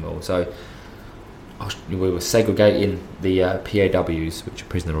switch off from it all. So we were segregating the POWs, which are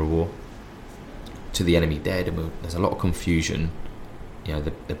prisoner of war, to the enemy dead, and there's a lot of confusion.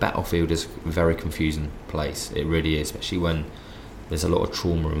 The battlefield is a very confusing place. It really is, especially when there's a lot of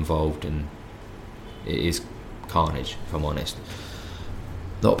trauma involved, and it is carnage, if I'm honest.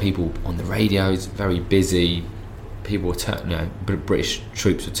 A lot of people on the radios, very busy. People were British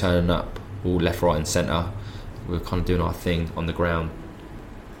troops were turning up, all left, right and centre. We were kind of doing our thing on the ground.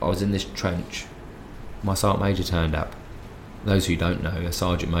 I was in this trench. My sergeant major turned up. Those who don't know, a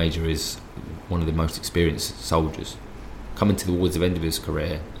sergeant major is one of the most experienced soldiers, coming to the woods of end of his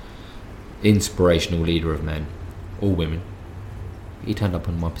career, inspirational leader of men, all women. He turned up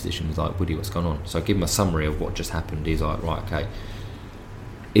on my position, was like, Woody, what's going on? So I give him a summary of what just happened. He's like, right, okay,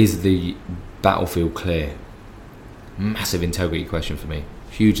 is the battlefield clear? Massive integrity question for me,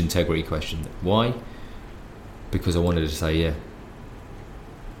 huge integrity question. Why? Because I wanted to say, yeah,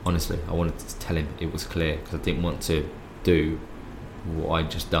 honestly, I wanted to tell him it was clear, because I didn't want to do what I'd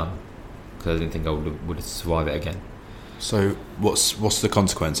just done, because I didn't think I would survive it again. So what's the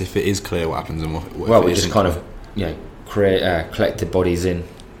consequence if it is clear what happens, and what well, we just kind of collected bodies in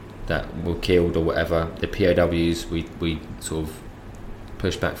that were killed or whatever. The POWs we sort of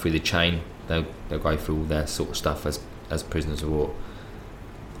pushed back through the chain. They'll go through all their sort of stuff as prisoners of war.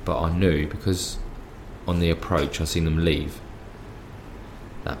 But I knew, because on the approach I seen them leave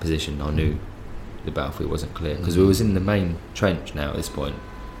that position, I knew the battlefield wasn't clear, because we was in the main trench now at this point.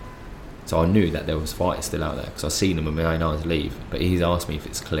 So I knew that there was fighters still out there, because I seen them with my own eyes leave. But he's asked me if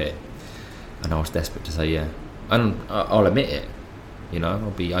it's clear, and I was desperate to say yeah. And I'll admit it,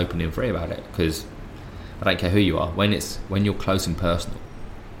 I'll be open and free about it, because I don't care who you are. When you're close and personal,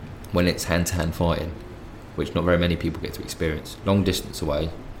 when it's hand-to-hand fighting, which not very many people get to experience. Long distance away,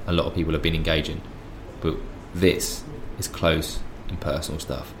 a lot of people have been engaging, but this is close and personal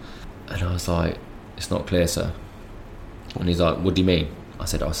stuff. And I was like, it's not clear, sir. And he's like, what do you mean? I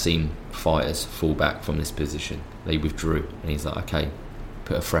said, I've seen fighters fall back from this position. They withdrew. And he's like, okay,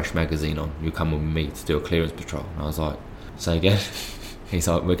 put a fresh magazine on. You're coming with me to do a clearance patrol. And I was like, say again? He's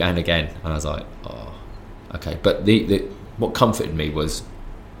like, we're going again. And I was like, oh, okay. But what comforted me was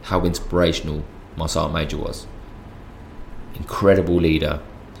how inspirational my sergeant major was. Incredible leader,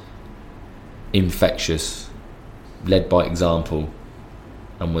 infectious, led by example,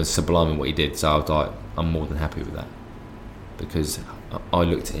 and was sublime in what he did. So I was like, I'm more than happy with that, because I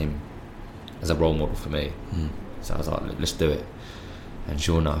looked at him as a role model for me. So I was like, let's do it. And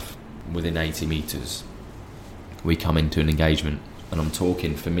sure enough, within 80 metres we come into an engagement, and I'm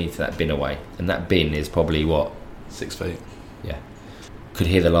talking for me to that bin away, and that bin is probably what, 6 feet. Yeah. Could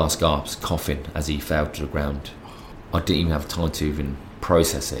hear the last gasp, coughing as he fell to the ground. I didn't even have time to even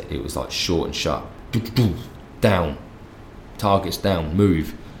process it. It was like short and sharp. Down. Targets down,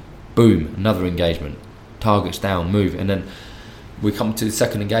 move. Boom, another engagement. Targets down, move. And then we come to the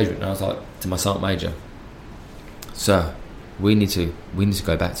second engagement, and I was like to my sergeant major, sir, we need to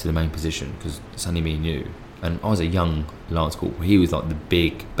go back to the main position, because it's only me and you. And I was a young Lance Corporal. He was like the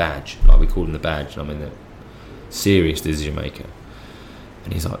big badge, like we called him the badge. I mean, the serious decision maker.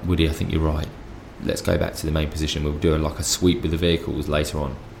 And he's like, Woody, I think you're right. Let's go back to the main position. We'll do a sweep with the vehicles later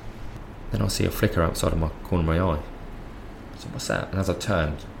on. Then I see a flicker outside of my corner of my eye. So what's that? And as I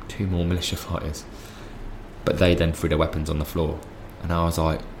turned, 2 more militia fighters. But they then threw their weapons on the floor. And I was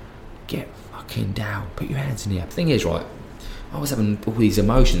like, get fucking down. Put your hands in the air. The thing is, right, I was having all these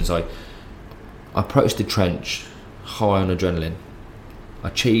emotions. I approached the trench high on adrenaline.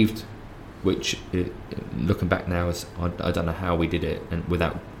 Achieved, which looking back now, is I don't know how we did it, and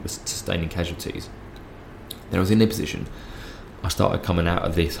without sustaining casualties. Then I was in the position. I started coming out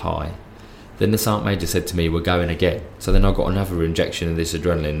of this high. Then the sergeant major said to me, we're going again. So then I got another injection of this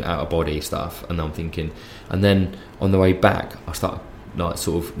adrenaline, out of body stuff, and I'm thinking, and then on the way back I started, like,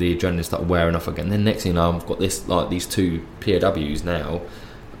 sort of the adrenaline started wearing off again. Then next thing you know, I've got this, like, these 2 POWs now.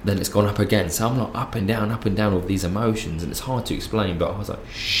 Then it's gone up again. So I'm like up and down with these emotions, and it's hard to explain, but I was like,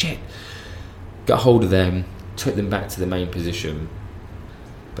 shit. Got hold of them, took them back to the main position.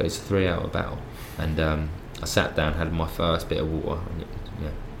 But it's a 3-hour battle, and I sat down, had my first bit of water,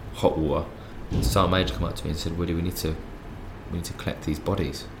 hot water. The sergeant major came up to me and said, Woody, we need to collect these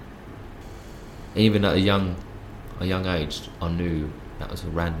bodies. Even at a young age, I knew that was a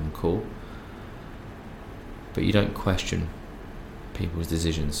random call. But you don't question people's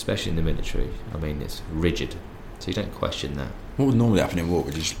decisions, especially in the military. I mean, it's rigid, so you don't question that. What would normally happen in war?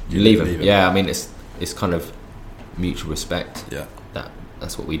 Would you leave them? Yeah, I mean, it's kind of mutual respect. Yeah,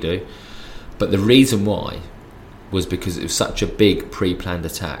 that's what we do. But the reason why was because it was such a big pre-planned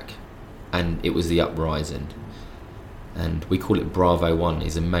attack, and it was the uprising, and we call it Bravo 1.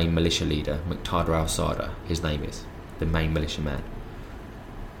 Is the main militia leader, Muqtada al-Sadr, his name is, the main militia man,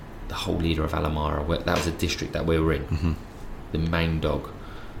 the whole leader of Al-Amara. That was a district that we were in. The main dog.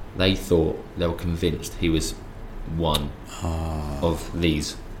 They were convinced he was one of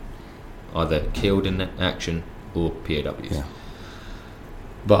these, either killed in action or POWs. Yeah.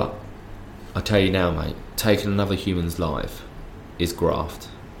 But I tell you now, mate, taking another human's life is graft.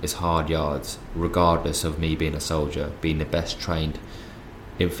 It's hard yards, regardless of me being a soldier, being the best trained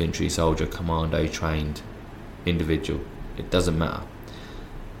infantry soldier, commando trained individual. It doesn't matter.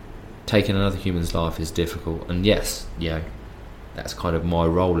 Taking another human's life is difficult, and yes, that's kind of my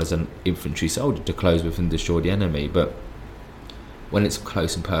role as an infantry soldier, to close with and destroy the enemy. But when it's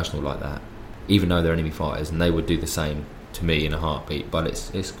close and personal like that, even though they're enemy fighters, and they would do the same to me in a heartbeat, but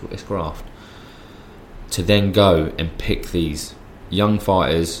it's graft. To then go and pick these young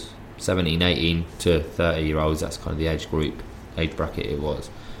fighters, 17, 18 to 30 year olds, that's kind of the age bracket it was,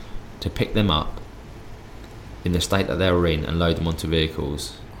 to pick them up in the state that they were in and load them onto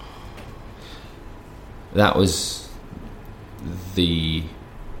vehicles, that was the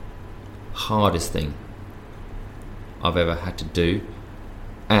hardest thing I've ever had to do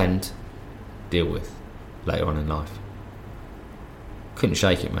and deal with later on in life. Couldn't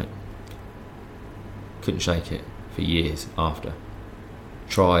shake it, mate. Couldn't shake it for years after.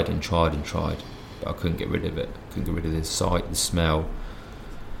 Tried, but I couldn't get rid of it. Couldn't get rid of the sight, the smell.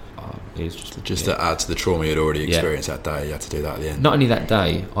 It was just to add to the trauma you'd already experienced that day. You had to do that at the end. Not only that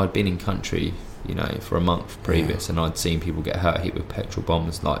day, I'd been in country, for a month previous, and I'd seen people get hit with petrol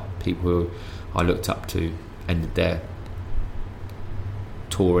bombs, like people who I looked up to ended their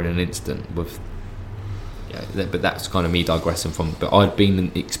tour in an instant with. But that's kind of me digressing from. But I'd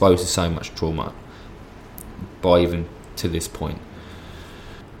been exposed to so much trauma by even to this point.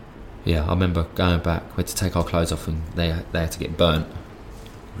 I remember going back. We had to take our clothes off, and they had to get burnt.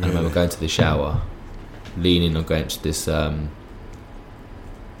 Really? I remember going to the shower, leaning against this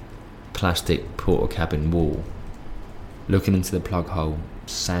plastic porta cabin wall, looking into the plug hole,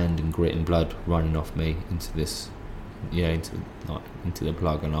 sand and grit and blood running off me into this, into the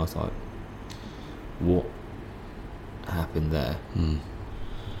plug, and I was like, what happened there?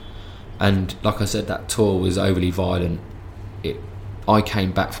 And like I said, that tour was overly violent. I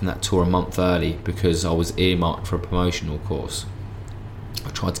came back from that tour a month early because I was earmarked for a promotional course. I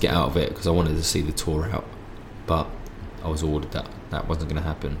tried to get out of it because I wanted to see the tour out, but I was ordered that wasn't going to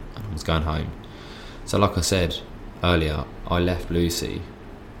happen, and I was going home. So like I said earlier, I left Lucy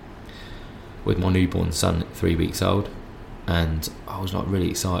with my newborn son at 3 weeks old, and I was like really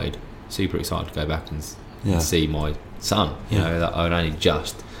excited, super excited to go back and see my son, you know, that I'd only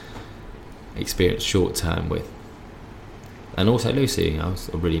just experienced short term with. And also Lucy, I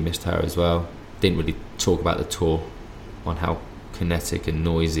really missed her as well. Didn't really talk about the tour, on how kinetic and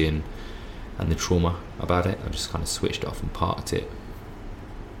noisy and the trauma about it. I just kind of switched off and parked it.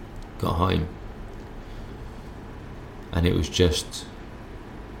 Got home, and it was just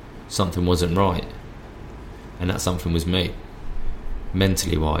something wasn't right, and that something was me,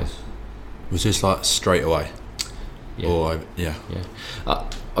 mentally wise. Was this like straight away? Yeah.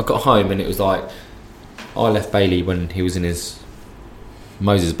 I got home and it was like, I left Bailey when he was in his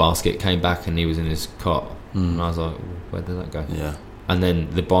Moses basket, came back and he was in his cot, and I was like, where did that go? Yeah. And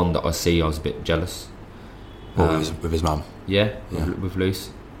then the bond that I see, I was a bit jealous. With his mum? Yeah, with Luce.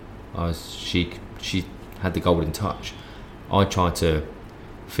 She had the golden touch. I tried to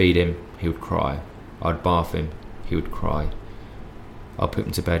feed him, he would cry. I'd bath him, he would cry. I'd put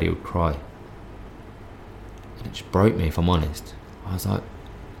him to bed, he would cry. And it just broke me, if I'm honest. I was like,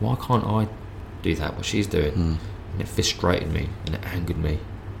 why can't I do that, what she's doing? And it frustrated me and it angered me,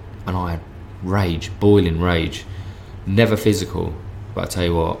 and I had rage, boiling rage, never physical, but I tell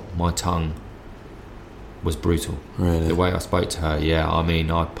you what, my tongue was brutal. Really? The way I spoke to her,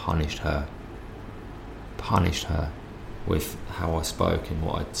 I punished her with how I spoke and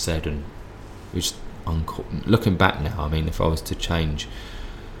what I'd said, and it was looking back now, if I was to change,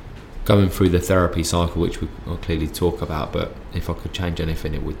 going through the therapy cycle, which we'll clearly talk about, but if I could change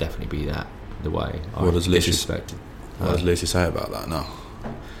anything, it would definitely be that, the way I disrespected. What does Lucy say about that now?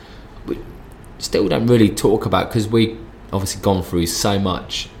 We still don't really talk about, because we obviously gone through so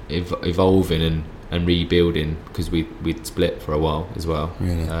much evolving and rebuilding, because we'd split for a while as well.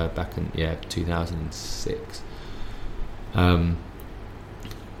 Really? Back in 2006.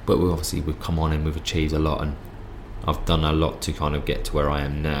 But we've come on and we've achieved a lot, and I've done a lot to kind of get to where I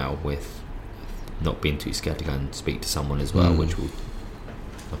am now, with not being too scared to go and speak to someone as well, which we'll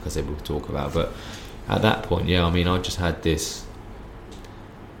talk about. But at that point, I just had this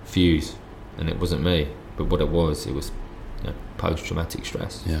fuse, and it wasn't me, but what it was post-traumatic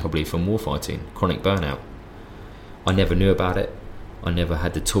stress, probably from warfighting, chronic burnout. I never knew about it, I never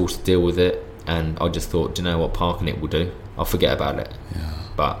had the tools to deal with it, and I just thought, do you know what, parking it will do, I'll forget about it.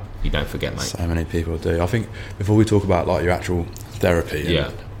 But you don't forget, mate. So many people do. I think before we talk about like your actual therapy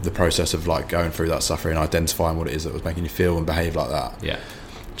and the process of like going through that suffering and identifying what it is that was making you feel and behave like that,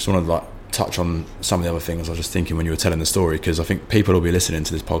 just wanted to touch on some of the other things I was just thinking when you were telling the story, because I think people will be listening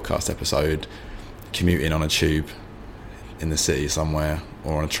to this podcast episode commuting on a tube in the city somewhere,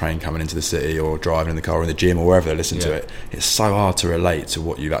 or on a train coming into the city, or driving in the car, or in the gym, or wherever they're listening to it. It's so hard to relate to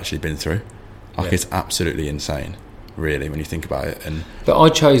what you've actually been through. It's absolutely insane, really, when you think about it. But I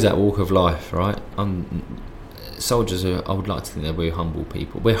chose that walk of life, right? Soldiers I would like to think that we're humble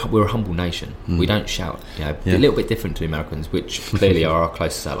people. We're a humble nation. We don't shout, a little bit different to the Americans, which clearly are our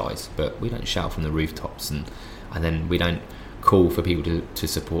closest allies, but we don't shout from the rooftops, and then we don't call for people to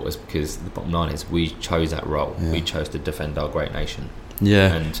support us, because the bottom line is we chose that role. We chose to defend our great nation.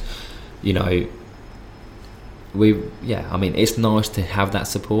 And it's nice to have that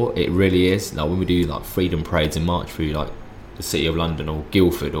support. It really is. Like when we do like freedom parades and march through like the city of London or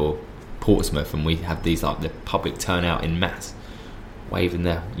Guildford or Portsmouth, and we have these like the public turnout in mass waving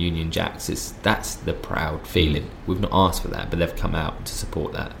their Union Jacks, that's the proud feeling. We've not asked for that, but they've come out to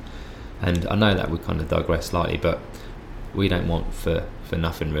support that. And I know that we kind of digress slightly, but we don't want for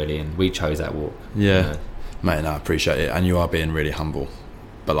nothing really, and we chose that walk. Mate, I appreciate it, and you are being really humble,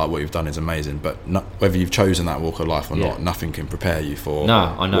 but like what you've done is amazing. But whether you've chosen that walk of life or not, nothing can prepare you for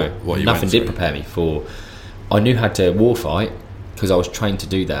I know what you nothing went did through. Prepare me for. I knew how to war fight because I was trained to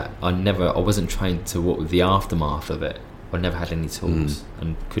do that. I wasn't trained to what with the aftermath of it. I never had any tools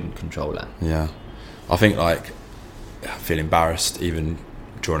and couldn't control that. I think I feel embarrassed even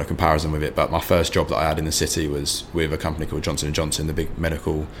drawing a comparison with it, but my first job that I had in the city was with a company called Johnson & Johnson, the big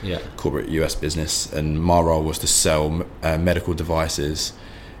medical corporate US business, and my role was to sell medical devices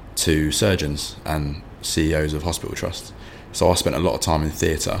to surgeons, and CEOs of hospital trusts. So I spent a lot of time in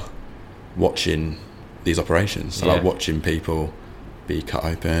theatre watching these operations. So like watching people be cut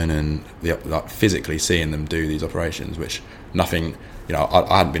open and like physically seeing them do these operations, which nothing, you know,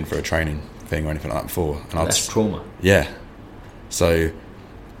 I hadn't been for a training thing or anything like that before. And that's trauma. Yeah. So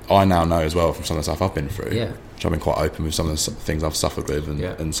I now know as well from some of the stuff I've been through, which I've been quite open with some of the things I've suffered with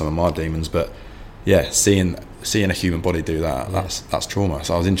and some of my demons, but seeing a human body do that, that's trauma.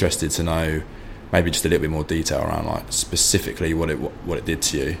 So I was interested to know maybe just a little bit more detail around like specifically what it did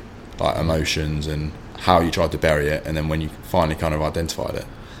to you, like emotions and how you tried to bury it, and then when you finally kind of identified it.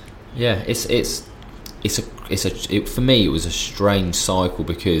 Yeah, for me it was a strange cycle,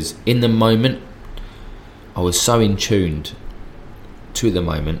 because in the moment I was so in tuned to the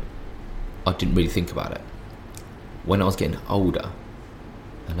moment, I didn't really think about it. When I was getting older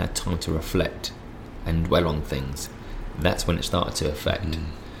and had time to reflect and dwell on things, that's when it started to affect.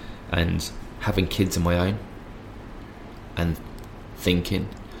 And having kids of my own and thinking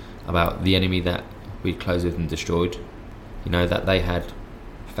about the enemy that we'd closed with and destroyed, you know, that they had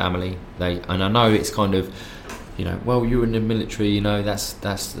family, and I know it's kind of, you know, well, you're in the military, you know, that's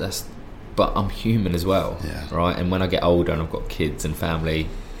but I'm human as well, right? And when I get older and I've got kids and family,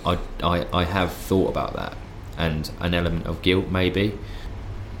 I have thought about that, and an element of guilt maybe,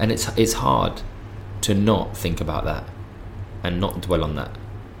 and it's hard to not think about that and not dwell on that,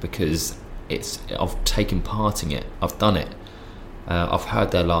 because I've taken part in it, I've done it. I've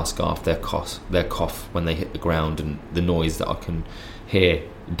heard their last gasp, their cough when they hit the ground, and the noise that I can hear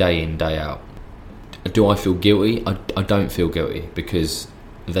day in, day out. Do I feel guilty? I don't feel guilty, because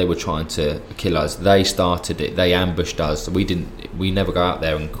they were trying to kill us. They started it. They ambushed us. We never go out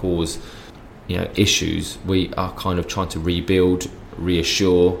there and cause, you know, issues. We are kind of trying to rebuild,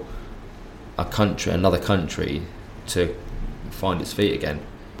 reassure another country to find its feet again.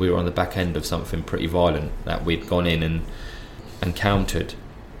 We were on the back end of something pretty violent that we'd gone in and countered,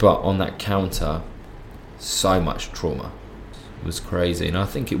 but on that counter, so much trauma. It was crazy, and I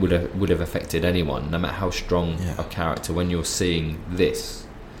think it would have affected anyone, no matter how strong a character. When you're seeing this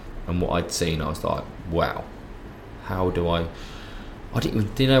and what I'd seen, I was like, wow, how do I didn't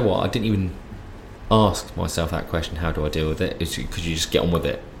even, do you know what, I didn't even ask myself that question, how do I deal with it? It's because you just get on with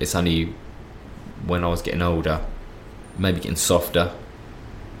it. It's only when I was getting older, maybe getting softer.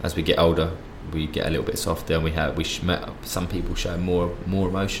 As we get older, we get a little bit softer, and some people show more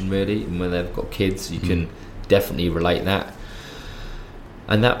emotion, really, and when they've got kids, you can definitely relate that.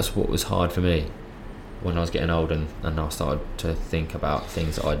 And that was what was hard for me when I was getting older, and I started to think about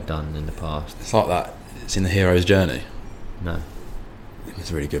things that I'd done in the past. It's like that. It's in the hero's journey. No,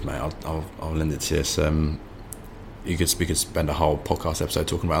 it's really good, mate. I'll lend it to you. We could spend a whole podcast episode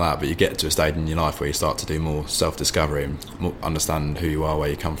talking about that, but you get to a stage in your life where you start to do more self-discovery and more understand who you are, where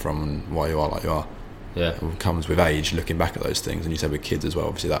you come from, and why you are like you are. Yeah, it comes with age, looking back at those things. And you said with kids as well,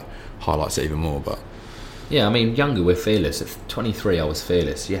 obviously that highlights it even more. But yeah, I mean, younger, we're fearless. At 23, I was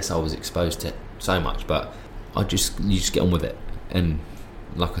fearless. Yes, I was exposed to it so much, but you just get on with it. And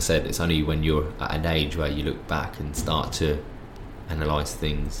like I said, it's only when you're at an age where you look back and start to analyse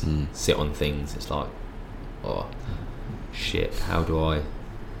things, sit on things, it's like, oh shit, how do I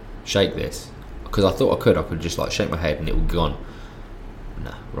shake this? Because I thought I could just like shake my head and it would be gone.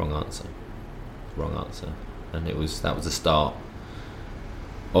 Nah, wrong answer. And that was the start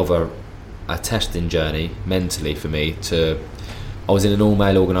of a testing journey mentally for me. I was in an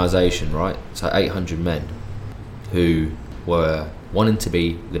all-male organisation, right? So 800 men who were wanting to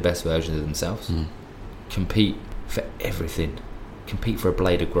be the best versions of themselves, compete for everything, compete for a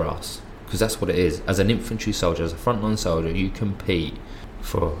blade of grass, because that's what it is. As an infantry soldier, as a frontline soldier, you compete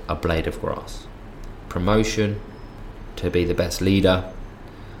for a blade of grass. Promotion, to be the best leader,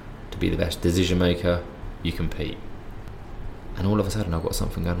 to be the best decision maker, you compete. And all of a sudden I've got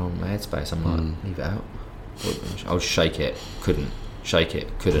something going on in my headspace. I'm like, leave it out. I'll shake it, couldn't. Shake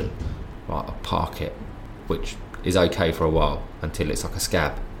it, couldn't. Right, I'll park it, which is okay for a while until it's like a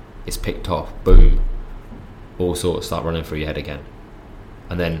scab. It's picked off, boom. All sorts start running through your head again.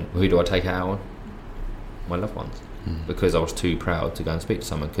 And then who do I take it out on? My loved ones. Because I was too proud to go and speak to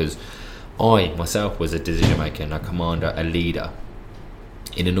someone, because I myself was a decision maker and a commander, a leader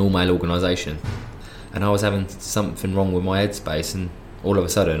in an all-male organisation, and I was having something wrong with my headspace, and all of a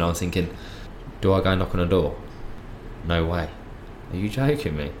sudden I was thinking, do I go knock on a door? No way. Are you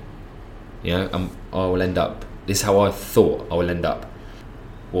joking me? You know, I will end up, this is how I thought I will end up.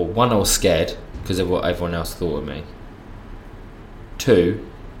 Well, one, I was scared because of what everyone else thought of me. Two,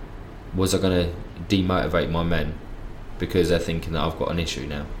 was I going to demotivate my men because they're thinking that I've got an issue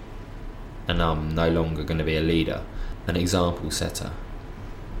now and I'm no longer going to be a leader, an example setter?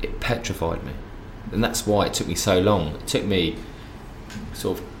 It petrified me. and that's why it took me so long. It took me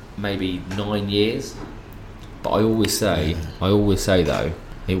sort of maybe 9 years, but I always say though,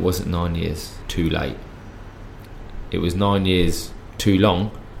 it wasn't 9 years too late. It was 9 years too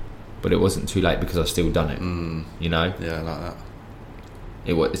long, but it wasn't too late because I've still done it. You know? Yeah, I like that.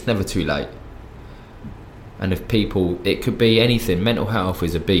 It's never too late. And if people, it could be anything. Mental health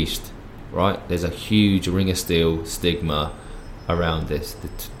is a beast, right? There's a huge ring of steel stigma around this. The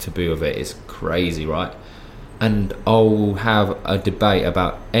taboo of it is crazy, right? And I'll have a debate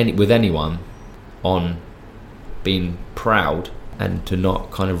with anyone on being proud and to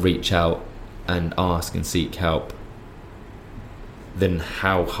not kind of reach out and ask and seek help than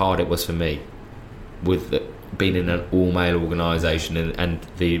how hard it was for me with being in an all-male organisation and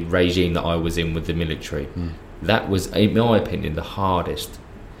the regime that I was in with the military. That was, in my opinion, the hardest.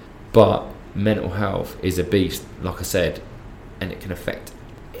 But mental health is a beast, like I said, and it can affect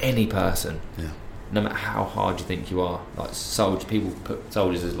any person. Yeah. No matter how hard you think you are. Like soldiers, people put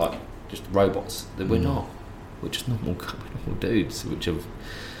soldiers as like just robots. That we're not. We're just normal dudes which have,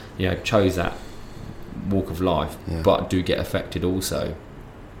 chose that walk of life, but do get affected also.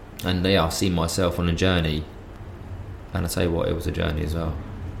 And I see myself on a journey, and I tell you what, it was a journey as well.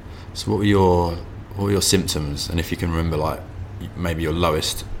 So what were your symptoms, and if you can remember, like maybe your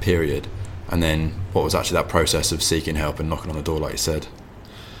lowest period, and then what was actually that process of seeking help and knocking on the door, like you said?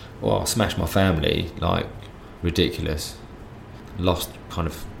 Well, I smashed my family, like ridiculous. Lost kind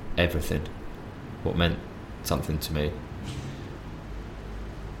of everything, what meant something to me.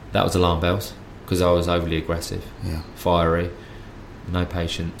 That was alarm bells, because I was overly aggressive, fiery, no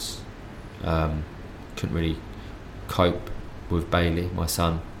patience, couldn't really cope with Bailey, my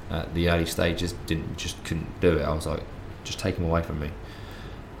son, at the early stages. Couldn't do it. I was like, just take him away from me.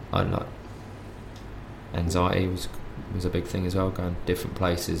 Anxiety was a big thing as well, going different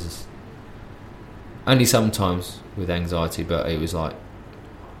places. Only sometimes with anxiety, but it was like,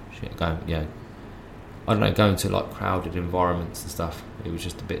 going to like crowded environments and stuff. It was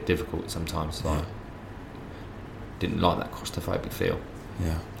just a bit difficult sometimes. Like, didn't like that claustrophobic feel.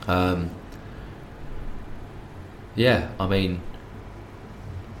 I mean,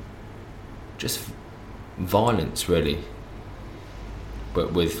 just violence really,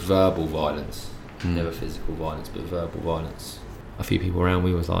 but with verbal violence. Never physical violence, but verbal violence. A few people around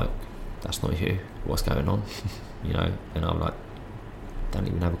me was like, that's not you, what's going on? And I'm like, don't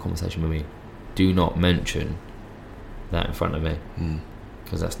even have a conversation with me. Do not mention that in front of me,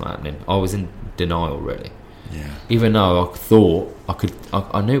 because that's not happening. I was in denial really. Even though I thought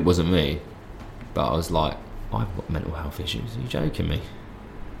I knew it wasn't me, but I was like, I've got mental health issues. Are you joking me?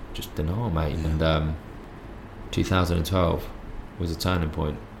 Just denial, mate. And 2012 was a turning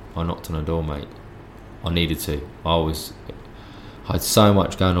point. I knocked on a door, mate. I needed to. I had so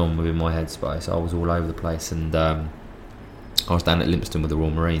much going on within my headspace. I was all over the place, and I was down at Lympstone with the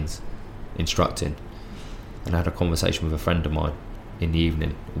Royal Marines instructing, and I had a conversation with a friend of mine in the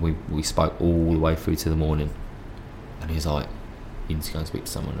evening. We spoke all the way through to the morning, and he was like, you need to go and speak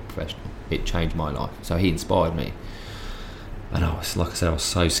to someone, a professional. It changed my life. So he inspired me, and I was, like I said, I was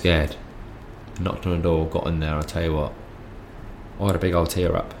so scared. Knocked on the door, got in there. I tell you what, I had a big old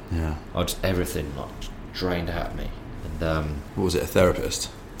tear up. Everything like drained out of me. And what was it, a therapist?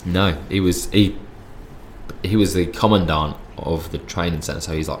 No, he was the commandant of the training centre,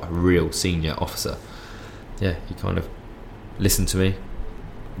 so he's like a real senior officer. He kind of listened to me,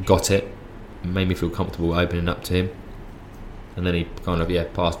 got it, made me feel comfortable opening up to him, and then he kind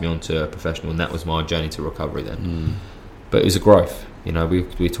of passed me on to a professional, and that was my journey to recovery then. But it was a growth.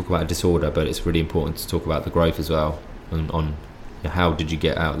 We talk about a disorder, but it's really important to talk about the growth as well, and on how did you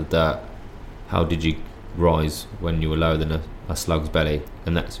get out of the dirt, how did you rise when you were lower than a slug's belly,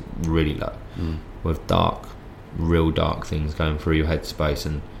 and that's really low, with real dark things going through your headspace,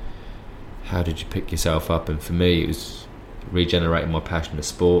 and how did you pick yourself up? And for me, it was regenerating my passion of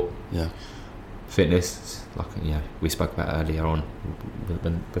sport, fitness, like we spoke about earlier on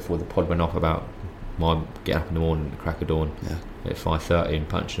before the pod went off, about my getting up in the morning at the crack of dawn at 5:30 and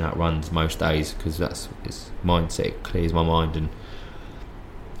punching out runs most days, because it's mindset. It clears my mind and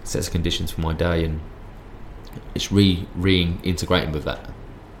sets conditions for my day, and it's reintegrating with that,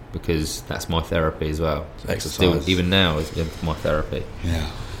 because that's my therapy as well. Exercise. Still, even now, is my therapy.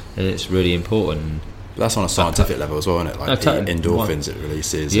 And it's really important. But that's on a scientific level as well, isn't it? Like endorphins it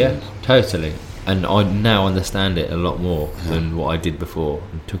releases. Totally. And I now understand it a lot more than what I did before,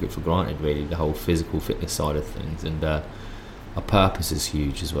 and took it for granted really, the whole physical fitness side of things. And our purpose is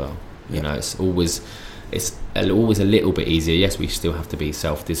huge as well. It's always a little bit easier. Yes, we still have to be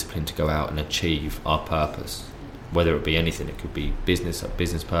self-disciplined to go out and achieve our purpose, whether it be anything. It could be business, a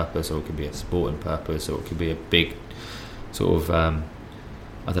business purpose, or it could be a sporting purpose, or it could be a big sort of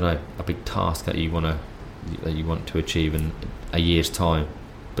I don't know, a big task that you want to achieve in a year's time.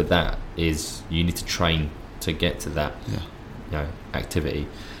 But that is, you need to train to get to that activity.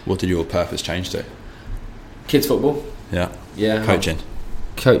 What did your purpose change to? Kids football. Yeah.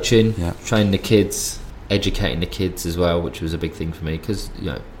 Coaching. Yeah. Training the kids, educating the kids as well, which was a big thing for me, because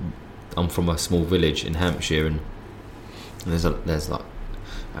I'm from a small village in Hampshire, and there's like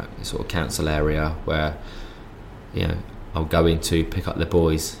a sort of council area where I'll go into, pick up the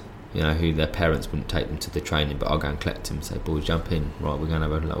boys, who their parents wouldn't take them to the training, but I'll go and collect them and say, boys, jump in, right, we're going to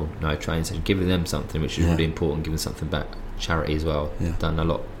have a little training session, giving them something, which is really important, giving something back. Charity as well. Done a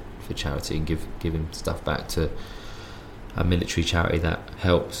lot for charity and giving stuff back to a military charity that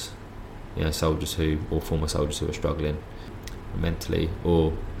helps soldiers or former soldiers who are struggling mentally,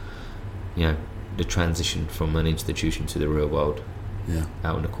 or the transition from an institution to the real world,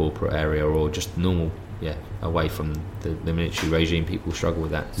 out in the corporate area, or just normal, away from the military regime. People struggle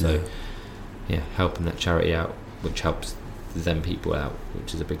with that, so helping that charity out, which helps them people out,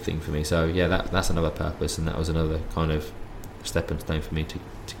 which is a big thing for me. So that's another purpose, and that was another kind of stepping stone for me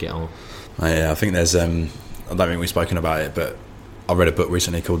to get on. I think there's I don't think we've spoken about it, but I read a book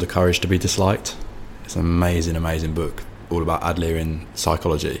recently called The Courage to be Disliked. It's an amazing book, all about Adlerian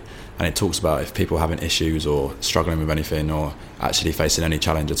psychology, and it talks about if people are having issues or struggling with anything or actually facing any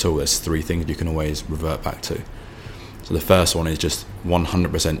challenge at all, there's 3 things you can always revert back to. So the first one is just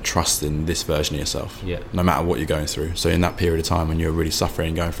 100% trusting this version of yourself, no matter what you're going through. So in that period of time when you're really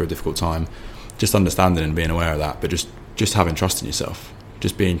suffering, going through a difficult time, just understanding and being aware of that, but just having trust in yourself,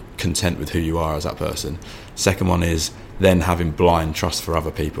 just being content with who you are as that person. Second one is then having blind trust for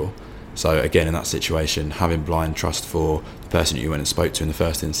other people. So again, in that situation, having blind trust for the person that you went and spoke to in the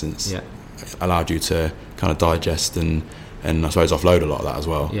first instance allowed you to kind of digest and I suppose offload a lot of that as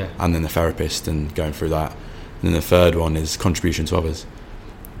well. And then the therapist and going through that. And then the third one is contribution to others,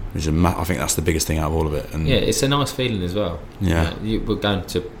 which is I think that's the biggest thing out of all of it. And it's a nice feeling as well. You were going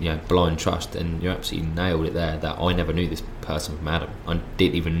to blind trust, and you absolutely nailed it there, that I never knew this person from Adam. I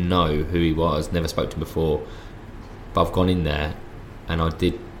didn't even know who he was, never spoke to him before, but I've gone in there and I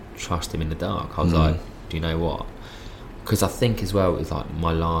did trust him in the dark. I was like, do you know what? Because I think as well, it was like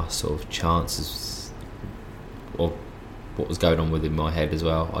my last sort of chances of what was going on within my head as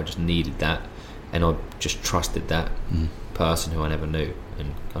well. I just needed that, and I just trusted that person who I never knew,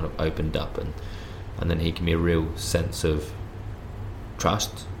 and kind of opened up, and then he gave me a real sense of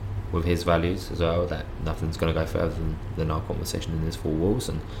trust with his values as well, that nothing's going to go further than our conversation in these 4 walls,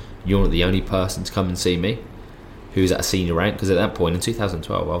 and you're not the only person to come and see me who's at a senior rank, because at that point in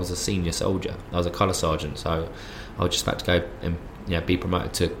 2012 I was a senior soldier. I was a colour sergeant, so I was just about to go and be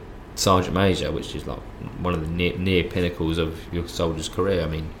promoted to sergeant major, which is like one of the near pinnacles of your soldier's career. I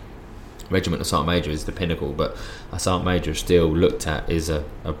mean, regiment of sergeant major is the pinnacle, but a sergeant major is still looked at as a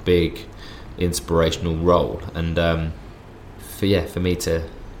big inspirational role, and for me to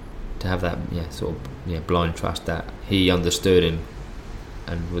have that blind trust that he understood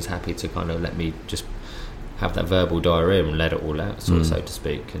and was happy to kind of let me just have that verbal diarrhea and let it all out, so to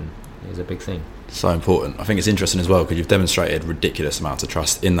speak, and it was a big thing. So important. I think it's interesting as well because you've demonstrated ridiculous amounts of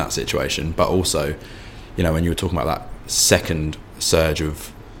trust in that situation, but also, when you were talking about that second surge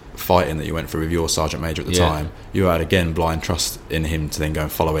of fighting that you went through with your sergeant major at the time, you had again blind trust in him to then go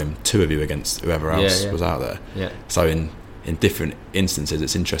and follow him, 2 of you against whoever else was out there. So in different instances,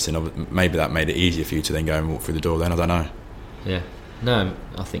 it's interesting. Maybe that made it easier for you to then go and walk through the door then, I don't know. No,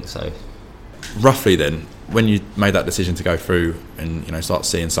 I think so. Roughly then, when you made that decision to go through and start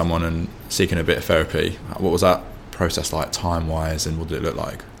seeing someone and seeking a bit of therapy, what was that process like time wise, and what did it look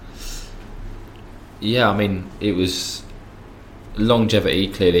like? I mean, it was longevity,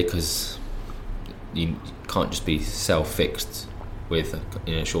 clearly, because you can't just be self-fixed with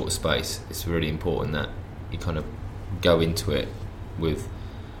a short space. It's really important that you kind of go into it with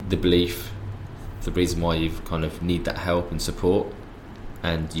the belief, the reason why you kind of need that help and support,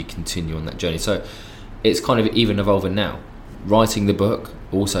 and you continue on that journey. So it's kind of even evolving now. Writing the book,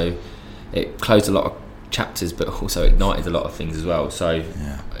 also, it closed a lot of chapters, but also ignited a lot of things as well. So,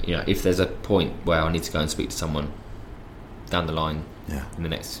 if there's a point where I need to go and speak to someone down the line in the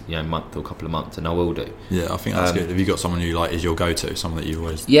next month or couple of months, and I will do. I think that's good. Have you got someone who is your go-to, someone that you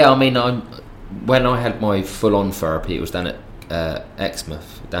always... I mean, when I had my full-on therapy, it was down at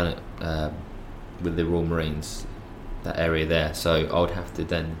Exmouth, down at with the Royal Marines, that area there. So I would have to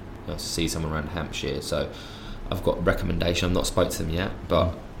then see someone around Hampshire. So I've got a recommendation. I've not spoke to them yet,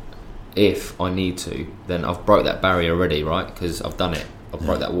 but if I need to, then I've broke that barrier already, right? Because I've done it. I've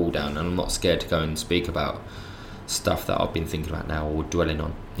broke that wall down, and I'm not scared to go and speak about stuff that I've been thinking about now or dwelling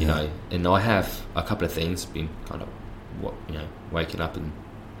on, you know. And I have a couple of things, been kind of, waking up and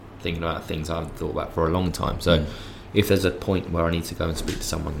thinking about things I haven't thought about for a long time. So if there's a point where I need to go and speak to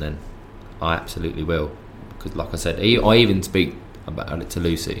someone, then I absolutely will. Because like I said, I even speak about it to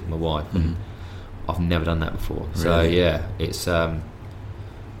Lucy, my wife, and I've never done that before. Really? So yeah, it's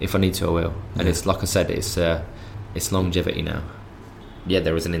if I need to, I will. And it's like I said, it's longevity now. Yeah,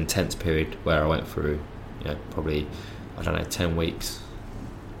 there was an intense period where I went through, probably, 10 weeks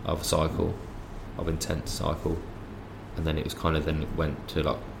of cycle, of intense cycle, and then it was kind of, then it went to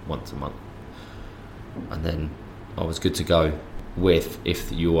like once a month, and then I was good to go with,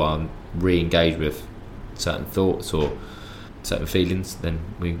 if you are re-engaged with certain thoughts or certain feelings, then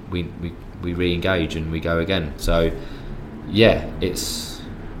we re-engage and we go again. So yeah, it's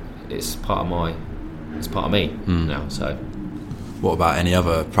part of me now. So what about any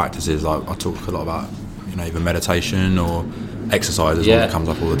other practices? Like I talk a lot about, even meditation or exercise is one that comes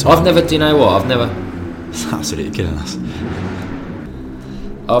up all the time. I've never, do you know what? It's absolutely killing us.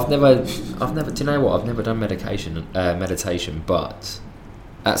 I've never, do you know what? I've never done meditation, but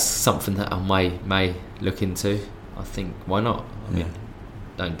that's something that I may look into. I think, why not? I mean,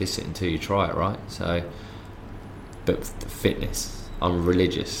 don't diss it until you try it, right? So, but fitness, I'm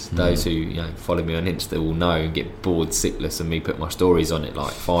religious. Those who follow me on Insta will know and get bored sickness of me put my stories on it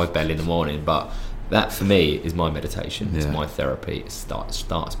like 5 bell in the morning. But that for me is my meditation. It's my therapy. It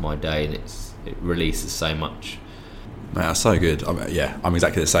starts my day, and it releases so much. Mate, that's so good. I'm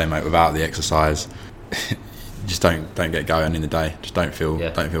exactly the same, mate. Without the exercise, just don't get going in the day. Just don't feel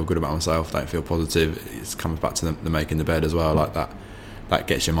good about myself. Don't feel positive. It comes back to the making the bed as well, like that. That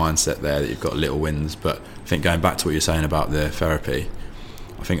gets your mindset there that you've got little wins. But I think going back to what you're saying about the therapy,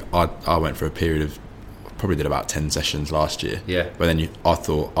 I think I went for a period of, probably did about 10 sessions last year. Yeah. But then I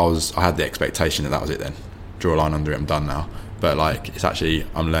had the expectation that was it then. Draw a line under it, I'm done now. But like, it's actually,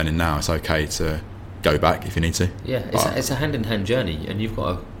 I'm learning now, it's okay to go back if you need to. Yeah, it's a hand-in-hand journey, and you've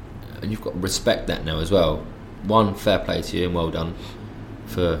got to respect that now as well. One, fair play to you and well done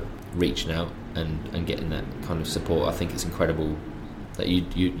for reaching out and getting that kind of support. I think it's incredible that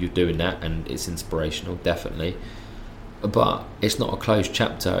you're doing that, and it's inspirational, definitely. But it's not a closed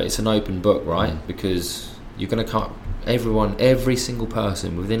chapter, it's an open book, right? Because you're going to cut every single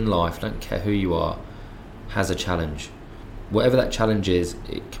person within life, don't care who you are, has a challenge. Whatever that challenge is,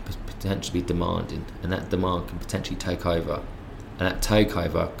 it can potentially be demanding, and that demand can potentially take over, and that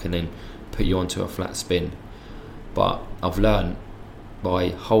takeover can then put you onto a flat spin. But I've learned, by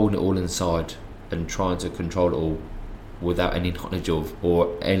holding it all inside and trying to control it all without any knowledge of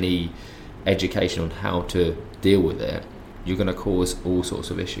or any education on how to deal with it, you're going to cause all sorts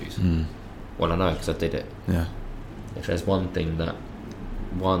of issues. Well, I know, because I did it. Yeah. If there's one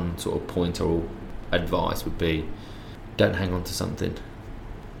sort of pointer or advice would be, don't hang on to something,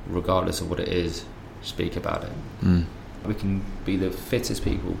 regardless of what it is. Speak about it. We can be the fittest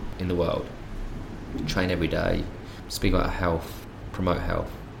people in the world, train every day, speak about health, promote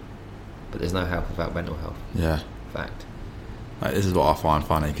health, but there's no health without mental health. Yeah. Fact. Like, this is what I find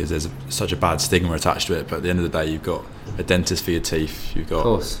funny, because there's such a bad stigma attached to it, but at the end of the day, you've got a dentist for your teeth, you've got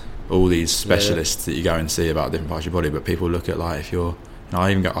all these specialists that you go and see about different parts of your body, but people look at, like, if you're,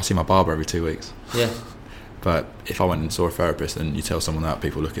 I see my barber every 2 weeks. Yeah. But if I went and saw a therapist and you tell someone that,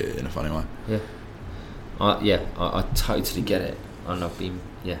 people look at it in a funny way. Yeah. I totally get it, and I've been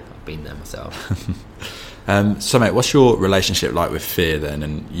there myself. So mate, what's your relationship like with fear then?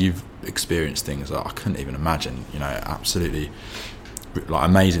 And you've experienced things that I couldn't even imagine, absolutely like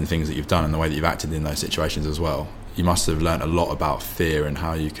amazing things that you've done, and the way that you've acted in those situations as well. You must have learnt a lot about fear and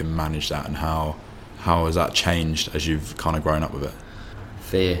how you can manage that, and how has that changed as you've kind of grown up with it?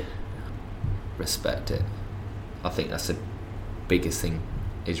 Fear, respect it. I think that's the biggest thing,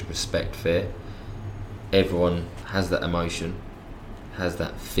 is respect fear. Everyone has that emotion, has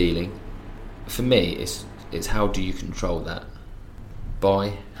that feeling. For me, it's how do you control that?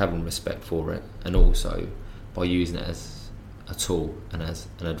 By having respect for it, and also by using it as a tool and as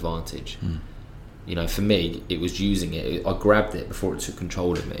an advantage. For me, it was using it. I grabbed it before it took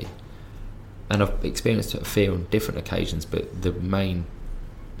control of me, and I've experienced fear on different occasions, but the main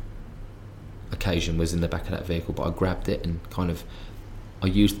occasion was in the back of that vehicle. But I grabbed it and I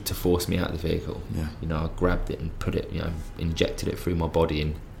used it to force me out of the vehicle. I grabbed it and put it, injected it through my body,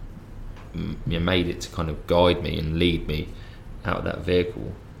 and made it to kind of guide me and lead me out of that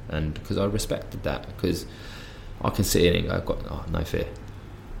vehicle. And because I respected that, because I can sit in and go, I've got no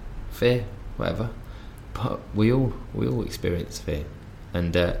fear, whatever. But we all experience fear,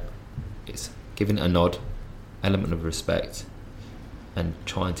 and it's giving it a nod, element of respect, and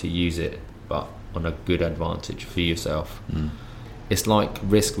trying to use it but on a good advantage for yourself. It's like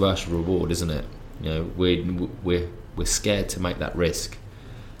risk versus reward, isn't it? You know, we're scared to make that risk.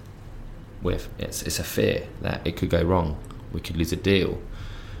 It's a fear that it could go wrong. We could lose a deal.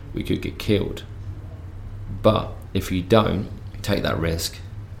 We could get killed. But if you don't take that risk,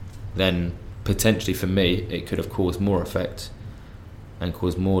 then potentially for me it could have caused more effect and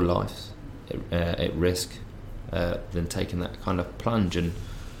caused more lives at risk than taking that kind of plunge. And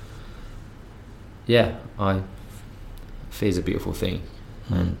fear's a beautiful thing,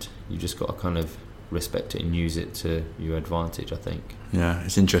 and you just got to kind of respect it and use it to your advantage, I think. Yeah,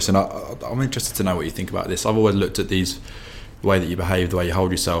 it's interesting. I'm interested to know what you think about this. I've always looked at the way that you behave, the way you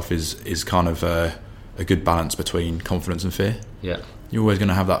hold yourself is kind of a good balance between confidence and fear. Yeah, you're always going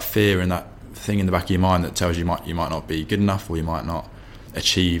to have that fear and that thing in the back of your mind that tells you you might not be good enough, or you might not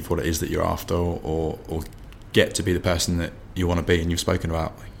achieve what it is that you're after, or get to be the person that you want to be. And you've spoken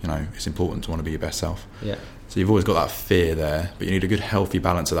about, you know, it's important to want to be your best self. Yeah. So you've always got that fear there, but you need a good healthy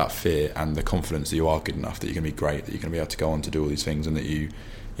balance of that fear and the confidence that you are good enough, that you're going to be great, that you're going to be able to go on to do all these things, and that you've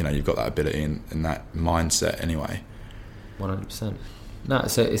got that ability and that mindset anyway. 100%. No,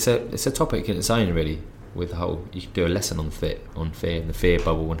 it's a topic in its own, really. With the whole, you could do a lesson on fear and the fear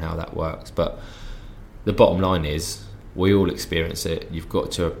bubble and how that works. But the bottom line is, we all experience it. You've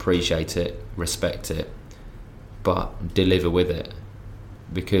got to appreciate it, respect it, but deliver with it,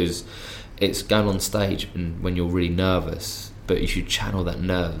 because it's going on stage and when you're really nervous, but you should channel that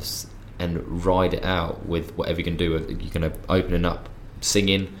nerves and ride it out with whatever you can do. You're going to open up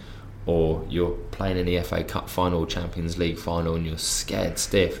singing, or you're playing in the FA Cup final, Champions League final, and you're scared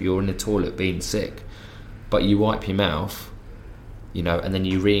stiff. You're in the toilet being sick, but you wipe your mouth, you know, and then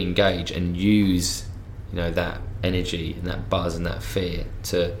you re-engage and use, you know, that energy and that buzz and that fear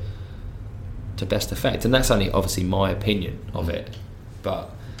to best effect. And that's only obviously my opinion of it,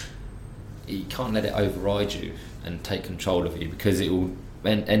 but you can't let it override you and take control of you, because it will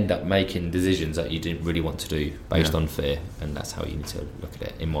end up making decisions that you didn't really want to do based on fear. And that's how you need to look at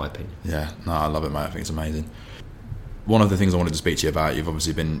it, in my opinion. Yeah, no, I love it, mate. I think it's amazing. One of the things I wanted to speak to you about, you've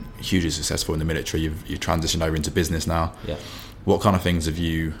obviously been hugely successful in the military. You've transitioned over into business now. Yeah. What kind of things have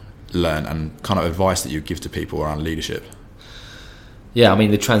you learned, and kind of advice that you give to people around leadership? Yeah, I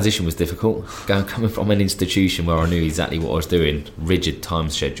mean, the transition was difficult. Coming from an institution where I knew exactly what I was doing, rigid time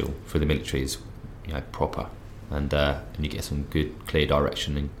schedule for the military is, you know, proper, and you get some good, clear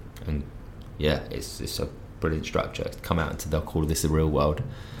direction, and yeah, it's a brilliant structure. Come out into, they'll call this the real world.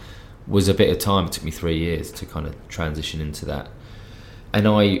 Was a bit of time. It took me 3 years to kind of transition into that,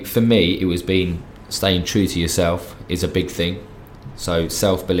 and for me, it was staying true to yourself is a big thing. So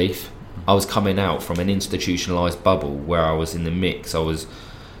self-belief. I was coming out from an institutionalised bubble where I was in the mix. I was,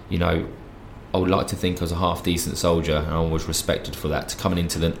 you know, I would like to think I was a half-decent soldier, and I was respected for that, to coming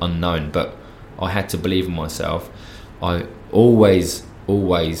into the unknown. But I had to believe in myself. I always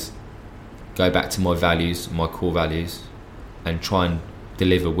go back to my values, my core values, and try and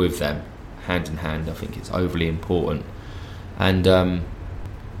deliver with them, hand in hand. I think it's overly important. And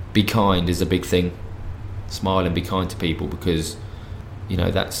be kind is a big thing. Smile and be kind to people, because, you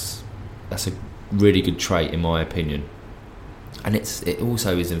know, that's a really good trait, in my opinion. And it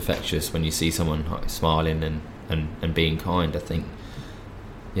also is infectious when you see someone smiling and being kind. I think,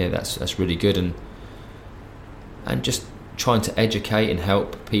 yeah, that's really good. And just trying to educate and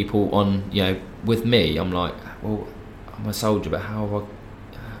help people on, you know, with me, I'm like, well, I'm a soldier, but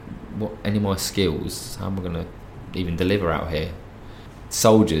what any of my skills, how am I going to even deliver out here?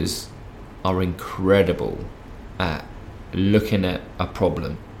 Soldiers are incredible at looking at a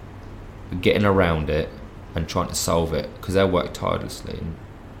problem, getting around it, and trying to solve it, because they'll work tirelessly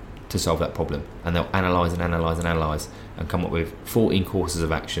to solve that problem, and they'll analyse and come up with 14 courses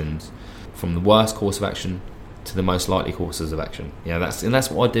of actions, from the worst course of action to the most likely courses of action. You know,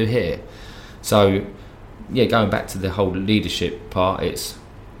 that's what I do here. So yeah, going back to the whole leadership part, it's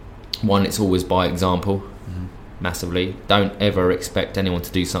always by example. Massively. Don't ever expect anyone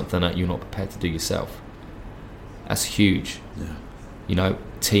to do something that you're not prepared to do yourself. That's huge. Yeah. You know,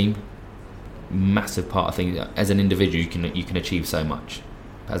 team, massive part of things. As an individual, you can achieve so much.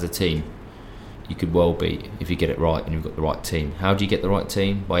 As a team, you could well be, if you get it right and you've got the right team. How do you get the right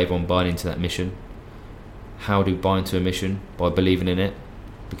team? By everyone buying into that mission. How do you buy into a mission? By believing in it,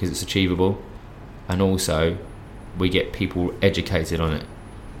 because it's achievable. And also, we get people educated on it,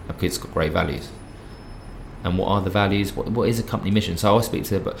 because it's got great values. And what are the values? What is a company mission? So I speak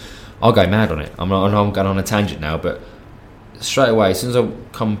to them, but I'll go mad on it. I'm going on a tangent now, but straight away, as soon as I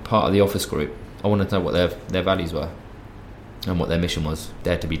become part of the office group, I wanted to know what their values were and what their mission was.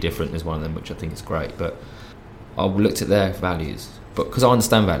 Dare to be different is one of them, which I think is great. But I looked at their values, But because I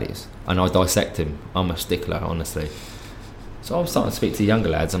understand values and I dissect them, I'm a stickler, honestly. So I'm starting to speak to younger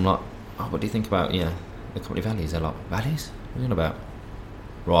lads. I'm like, oh, what do you think about the company values? They're like, values? What are you on about?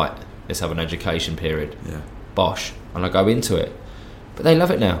 Right, let's have an education period. Yeah. Bosh. And I go into it. But they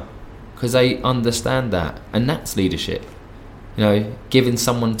love it now because they understand that. And that's leadership. Giving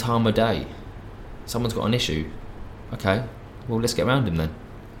someone time of day. Someone's got an issue. Okay, well, let's get around them then.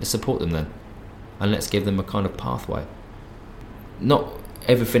 Let's support them then. And let's give them a kind of pathway. Not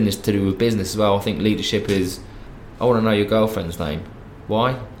everything is to do with business as well. I think leadership is, I want to know your girlfriend's name.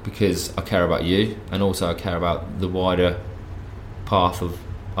 Why? Because I care about you, and also I care about the wider path of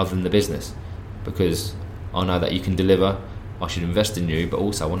other than the business. Because I know that you can deliver, I should invest in you, but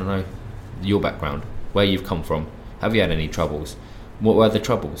also I want to know your background, where you've come from. Have you had any troubles? What were the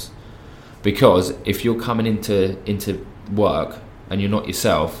troubles? Because if you're coming into work and you're not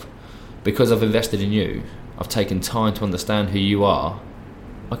yourself, because I've invested in you, I've taken time to understand who you are,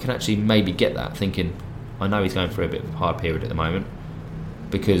 I can actually maybe get that, thinking, I know he's going through a bit of a hard period at the moment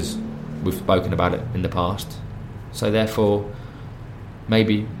because we've spoken about it in the past. So therefore,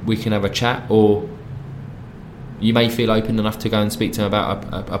 maybe we can have a chat, or you may feel open enough to go and speak to him about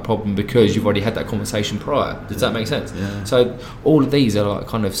a problem because you've already had that conversation prior. Does that make sense? Yeah. So all of these are like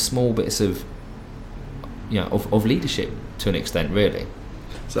kind of small bits of leadership to an extent, really.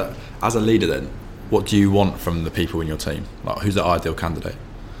 So as a leader then, what do you want from the people in your team? Like, who's the ideal candidate?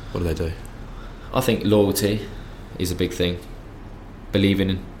 What do they do? I think loyalty is a big thing.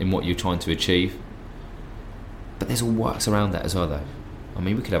 Believing in what you're trying to achieve. But there's all works around that as well, though. I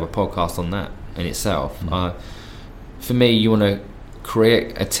mean, we could have a podcast on that in itself. For me, you want to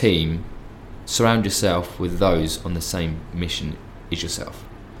create a team, surround yourself with those on the same mission as yourself.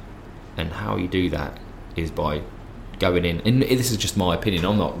 And how you do that is by going in, and this is just my opinion,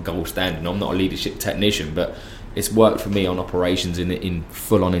 I'm not gold standard, I'm not a leadership technician, but it's worked for me on operations in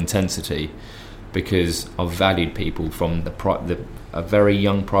full-on intensity, because I've valued people from a very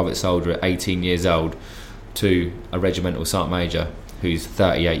young private soldier at 18 years old to a regimental sergeant major who's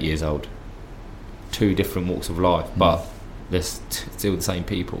 38 years old. Two different walks of life, but they're still the same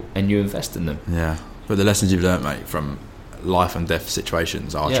people, and you invest in them. Yeah, but the lessons you've learnt, mate, from life and death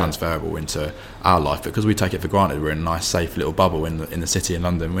situations are transferable into our life, because we take it for granted. We're in a nice, safe little bubble in the city in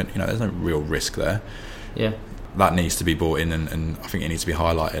London. There's no real risk there. Yeah, that needs to be brought in, and I think it needs to be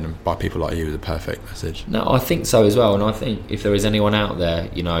highlighted, and by people like you, the perfect message. No, I think so as well, and I think if there is anyone out there,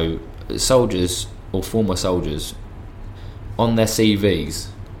 soldiers or former soldiers, on their CVs,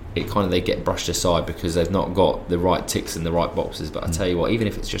 they get brushed aside because they've not got the right ticks in the right boxes. But I tell you what, even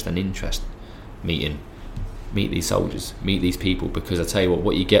if it's just an interest meeting, meet these soldiers, meet these people, because I tell you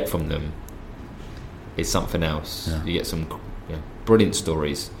what you get from them is something else. Yeah. You get some brilliant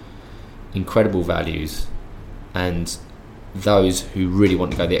stories, incredible values, and those who really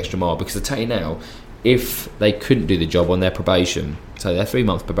want to go the extra mile. Because I tell you now, if they couldn't do the job on their probation, so their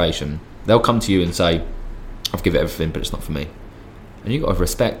 3-month probation, they'll come to you and say, I've given everything, but it's not for me. And you've got to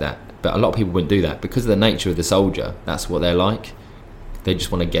respect that. But a lot of people wouldn't do that because of the nature of the soldier. That's what they're like. They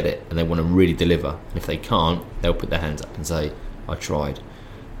just want to get it, and they want to really deliver. And if they can't, they'll put their hands up and say, I tried,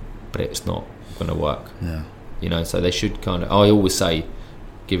 but it's not going to work. Yeah. So they should I always say,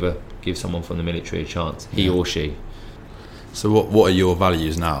 give someone from the military a chance, he or she. So what are your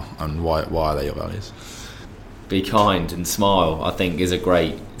values now, and why are they your values? Be kind and smile, I think, is a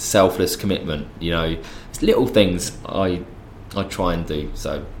great selfless commitment. It's little things I try and do.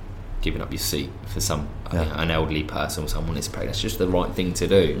 So giving up your seat for an elderly person or someone is that's just the right thing to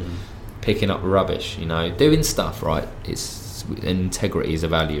do. Picking up rubbish, doing stuff right. It's integrity is a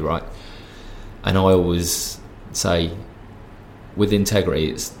value, right? And I always say, with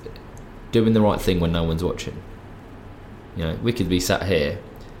integrity, it's doing the right thing when no one's watching. We could be sat here,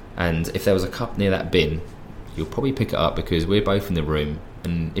 and if there was a cup near that bin, you'll probably pick it up because we're both in the room,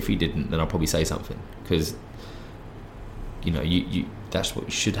 and if you didn't, then I'll probably say something, because you that's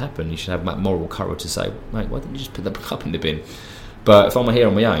what should happen. You should have that moral courage to say, mate, why didn't you just put the cup in the bin? But if I'm here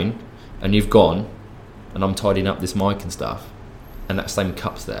on my own and you've gone and I'm tidying up this mic and stuff, and that same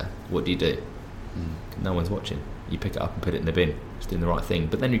cup's there, what do? No one's watching. You pick it up and put it in the bin. It's doing the right thing.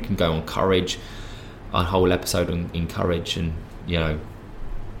 But then you can go on courage, a whole episode in courage, and I'm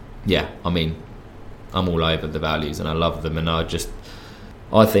all over the values and I love them, and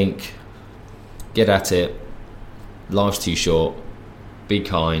I think, get at it. Life's too short. Be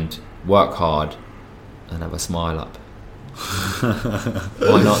kind, work hard, and have a smile up.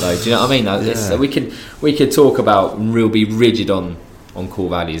 Why not though? Do you know what I mean? We could talk about and be rigid on core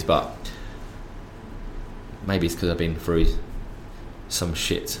values, but maybe it's because I've been through some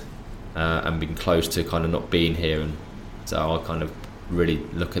shit and been close to kind of not being here, and so I kind of really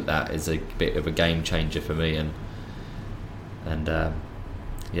look at that as a bit of a game changer for me, and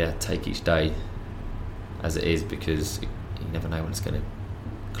take each day as it is, because you never know when it's going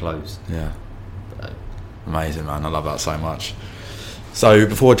to close. Yeah. Amazing, man. I love that so much. So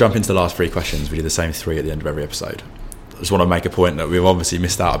before I jump into the last 3 questions, we do the same 3 at the end of every episode. I just want to make a point that we've obviously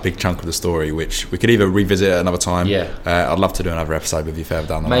missed out a big chunk of the story, which we could either revisit at another time. Yeah. I'd love to do another episode with you further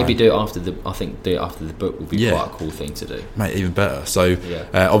down the line. Maybe do it after the book would be quite a cool thing to do. Mate, even better. So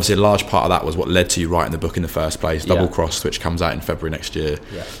obviously a large part of that was what led to you writing the book in the first place, Double Crossed, which comes out in February next year.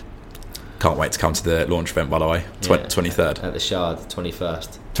 Yeah. Can't wait to come to the launch event, by the way. 23rd. At the Shard,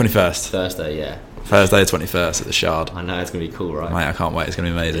 21st. 21st. Thursday, yeah. Thursday the 21st at the Shard. I know, it's going to be cool, right? Mate, I can't wait. It's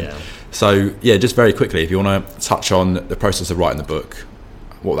going to be amazing. Yeah. So, just very quickly, if you want to touch on the process of writing the book,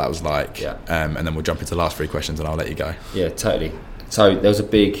 what that was like, and then we'll jump into the last 3 questions and I'll let you go. Yeah, totally. So there was a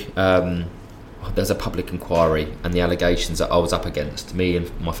big... there's a public inquiry, and the allegations that I was up against, me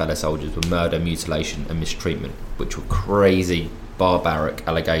and my fellow soldiers, were murder, mutilation and mistreatment, which were crazy, barbaric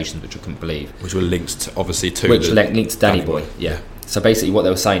allegations which I couldn't believe. Which were linked, obviously, to... Which linked to Danny Boy, yeah. So basically what they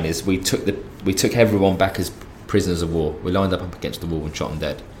were saying is we took everyone back as prisoners of war. We lined up against the wall and shot them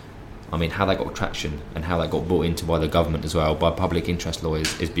dead. I mean, how that got traction and how that got brought into by the government as well, by public interest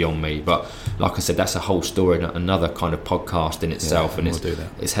lawyers, is beyond me. But like I said, that's a whole story, another kind of podcast in itself, and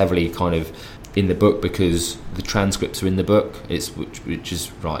it's heavily kind of in the book because the transcripts are in the book. Which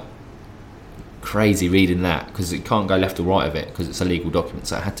is right. Crazy reading that, because it can't go left or right of it because it's a legal document,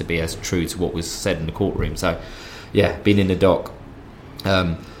 so it had to be as true to what was said in the courtroom. So being in the dock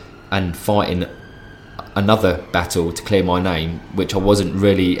and fighting another battle to clear my name, which I wasn't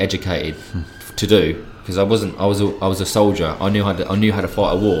really educated to do, because I was a soldier. I knew how to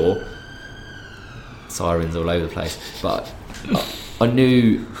fight a war. Sirens all over the place, but I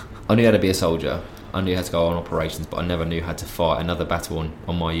knew how to be a soldier. I knew how to go on operations, but I never knew how to fight another battle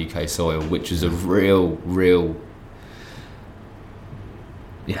on my UK soil, which was a real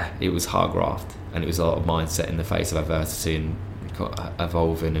it was hard graft, and it was a lot of mindset in the face of adversity and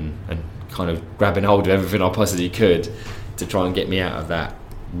evolving and kind of grabbing hold of everything I possibly could to try and get me out of that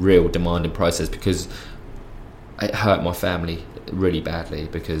real demanding process, because it hurt my family really badly,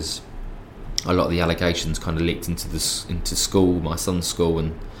 because a lot of the allegations kind of leaked into school, my son's school,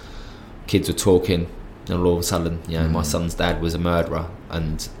 and kids were talking, and all of a sudden, my son's dad was a murderer,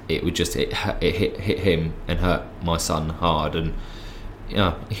 and it would just it hit him and hurt my son hard. And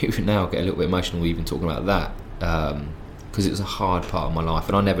even now I get a little bit emotional even talking about that, because it was a hard part of my life,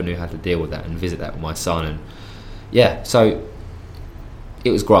 and I never knew how to deal with that and visit that with my son. And so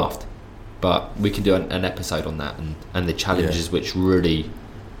it was graft, but we can do an episode on that and the challenges which really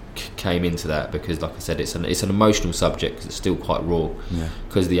came into that, because like I said, it's an emotional subject because it's still quite raw,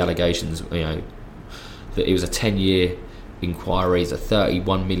 because the allegations, that it was a 10-year inquiry, it's a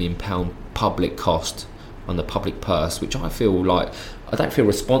 £31 million public cost on the public purse, which I don't feel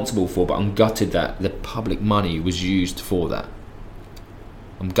responsible for, but I'm gutted that the public money was used for that.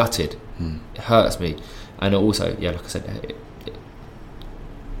 I'm gutted. It hurts me, and also like I said, it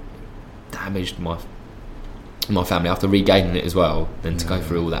damaged my family after regaining it as well. Then to go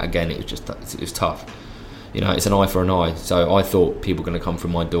through all that again, it was tough. It's an eye for an eye. So I thought people were going to come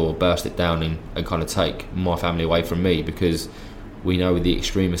through my door, burst it down, and kind of take my family away from me, because we know with the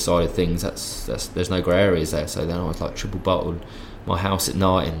extremist side of things, that's there's no grey areas there. So then I was like triple bottled my house at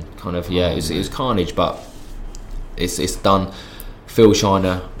night, and kind of it was carnage, but it's done. Phil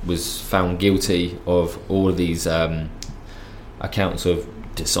Shiner was found guilty of all of these accounts of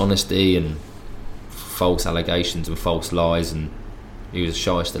dishonesty and false allegations and false lies, and he was a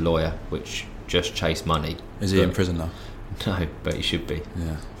shyster lawyer which just chased money. Is he in prison now? No, but he should be.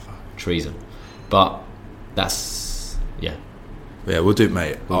 Yeah. Treason. But that's we'll do,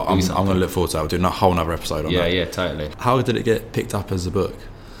 mate. I'm going to look forward to that. We'll do a whole other episode on that. Yeah, totally. How did it get picked up as a book?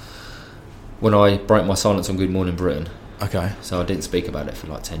 When I broke my silence on Good Morning Britain. Okay. So I didn't speak about it for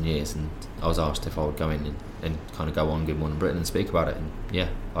like 10 years, and I was asked if I would go in and kind of go on Good Morning Britain and speak about it, and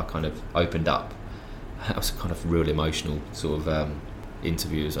I kind of opened up. That was a kind of real emotional sort of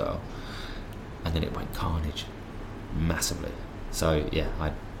interview as well, and then it went carnage massively. So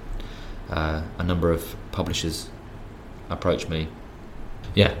a number of publishers approached me.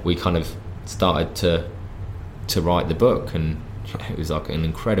 We kind of started to write the book, and it was like an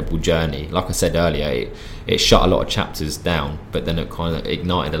incredible journey. Like I said earlier, it shut a lot of chapters down, but then it kind of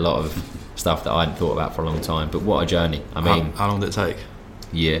ignited a lot of stuff that I hadn't thought about for a long time. But what a journey. I mean, how long did it take?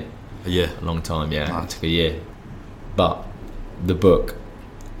 A year. A long time. Nice. It took a year. But the book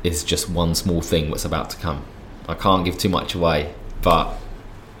is just one small thing what's about to come. I can't give too much away, but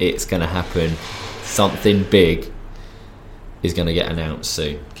it's going to happen. Something big is going to get announced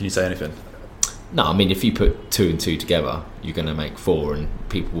soon. Can you say anything? No, I mean, if you put 2 and 2 together, you're going to make 4, and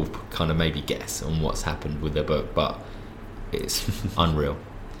people will kind of maybe guess on what's happened with the book, but it's unreal.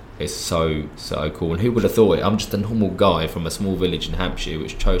 It's so cool. And who would have thought it? I'm just a normal guy from a small village in Hampshire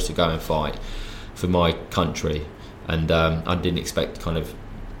which chose to go and fight for my country, and I didn't expect kind of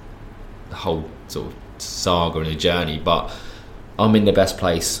the whole sort of saga and the journey, but I'm in the best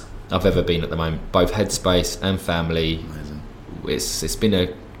place I've ever been at the moment, both headspace and family. Amazing. It's been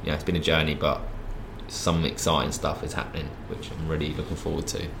a journey, but some exciting stuff is happening, which I'm really looking forward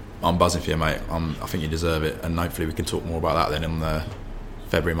to. I'm buzzing for you, mate. I think you deserve it, and hopefully we can talk more about that then in the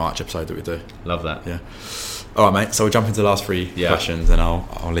February-March episode that we do. Love that. Yeah. All right, mate. So we'll jump into the last 3 questions, and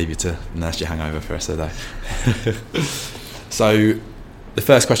I'll leave you to nurse your hangover for the rest of the day. So the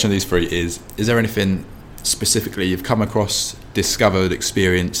first question of these 3 is there anything specifically you've come across, discovered,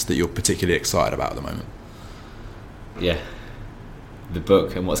 experienced that you're particularly excited about at the moment? Yeah. The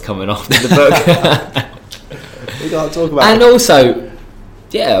book and what's coming after the book. We can't talk about and also,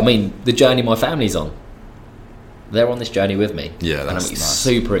 yeah, I mean, the journey my family's on. They're on this journey with me. Yeah, that's and I'm nice.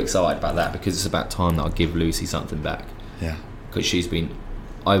 super excited about that, because it's about time that I give Lucy something back. Yeah. Because she's been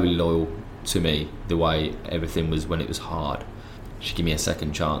overly loyal to me the way everything was when it was hard. She gave me a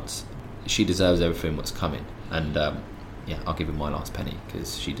second chance. She deserves everything what's coming. And I'll give her my last penny,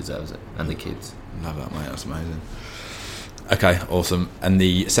 because she deserves it. And the kids. Love that, mate. That's amazing. Okay, awesome. And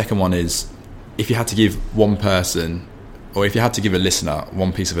the second one is, if you had to give one person, or if you had to give a listener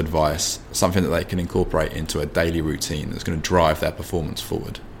one piece of advice, something that they can incorporate into a daily routine that's going to drive their performance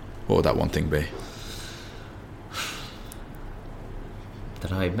forward, what would that one thing be? I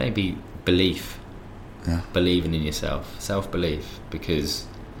don't know, maybe belief. Yeah. Believing in yourself, self-belief, because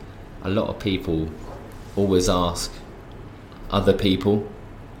a lot of people always ask other people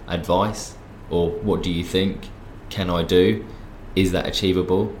advice, or what do you think, can I do, is that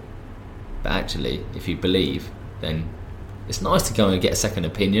achievable? But actually, if you believe, then it's nice to go and get a second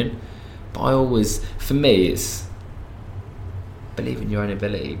opinion, but for me, it's believe in your own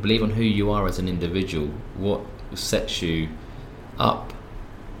ability, believe on who you are as an individual, what sets you up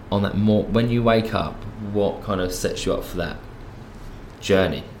on that more when you wake up, what kind of sets you up for that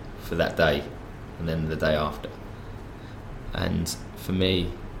journey, for that day, and then the day after. And for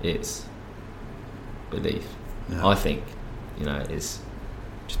me, it's belief. Yeah. I think, it's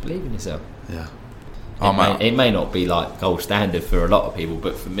just believe in yourself. Yeah. It may not be like gold standard for a lot of people,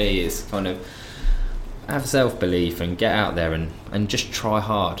 but for me, it's kind of have self-belief and get out there and just try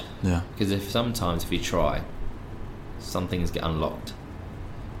hard. Yeah. Because sometimes if you try, some things get unlocked.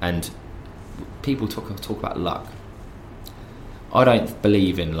 And people talk about luck. I don't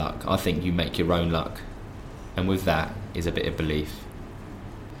believe in luck. I think you make your own luck, and with that is a bit of belief.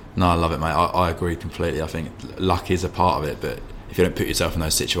 No, I love it, mate. I agree completely. I think luck is a part of it, but if you don't put yourself in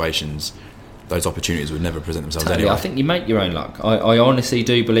those situations, those opportunities would never present themselves totally. anyway. I think you make your own luck. I honestly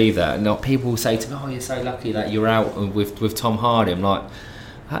do believe that. And people say to me, "Oh, you're so lucky that you're out with Tom Hardy." I'm like,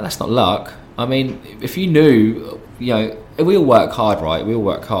 that's not luck. I mean, if you knew, we all work hard, right? We all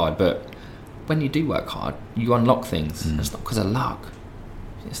work hard, but when you do work hard, you unlock things. It's not because of luck.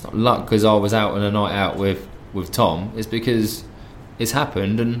 It's not luck because I was out on a night out with Tom. It's because it's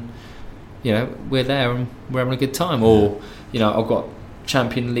happened, and we're there and we're having a good time. Or I've got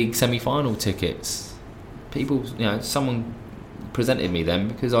Champions League semi-final tickets. People, someone presented me them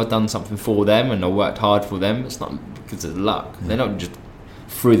because I'd done something for them and I worked hard for them. It's not because of luck. They're not just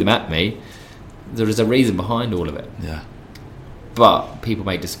threw them at me. There is a reason behind all of it. Yeah. But people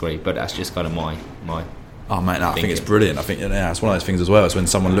may disagree, but that's just kind of my Oh, mate, I think it's brilliant. I think it's one of those things as well. It's when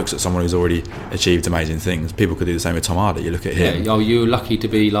someone looks at someone who's already achieved amazing things. People could do the same with Tom Hardy. You look at him. Yeah, you're lucky to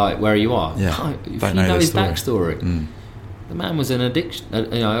be like where you are. Yeah. If you know his backstory. The man was an addiction,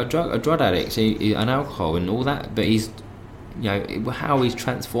 a drug addict, and alcohol and all that. But he's, how he's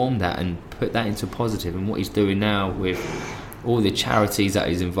transformed that and put that into positive, and what he's doing now with all the charities that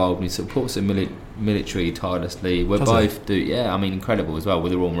he's involved in. He supports the military tirelessly. We're both incredible as well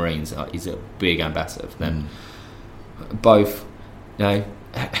with the Royal Marines. He's a big ambassador for them. Both,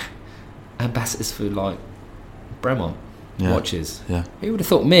 ambassadors for like Bremont watches. Yeah. Who would have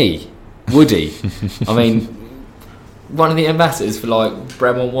thought me, Woody? I mean, one of the ambassadors for like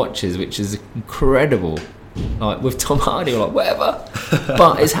Bremont watches, which is incredible. Like with Tom Hardy, like whatever,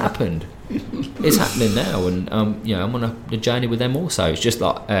 but it's happened. It's happening now, and I'm on a journey with them also. It's just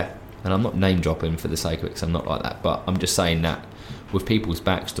like, and I'm not name dropping for the sake of it, because I'm not like that. But I'm just saying that with people's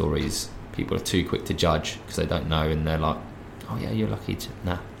backstories, people are too quick to judge because they don't know, and they're like, "Oh yeah, you're lucky to."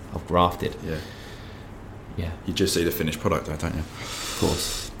 Nah, I've grafted. Yeah. Yeah. You just see the finished product, though, don't you? Of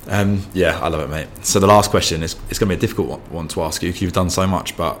course. Yeah, I love it, mate. So the last question is going to be a difficult one to ask you because you've done so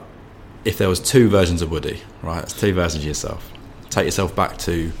much, but if there was two versions of Woody, right, it's two versions of yourself, take yourself back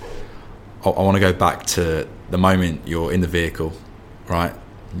to, I want to go back to the moment you're in the vehicle, right,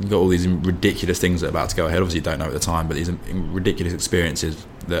 you've got all these ridiculous things that are about to go ahead, obviously you don't know at the time, but these ridiculous experiences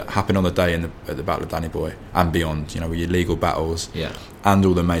that happen on the day at the Battle of Danny Boy and beyond, with your legal battles, and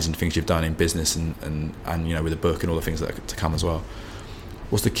all the amazing things you've done in business and with the book and all the things that are to come as well.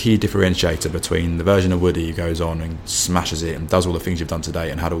 What's the key differentiator between the version of Woody who goes on and smashes it and does all the things you've done today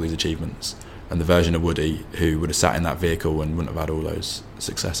and had all these achievements, and the version of Woody who would have sat in that vehicle and wouldn't have had all those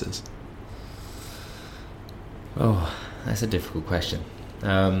successes? Oh, that's a difficult question.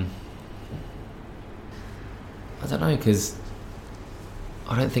 I don't know, because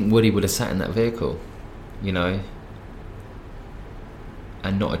I don't think Woody would have sat in that vehicle, and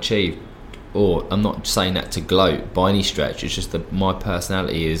not achieved. Or I'm not saying that to gloat by any stretch. It's just that my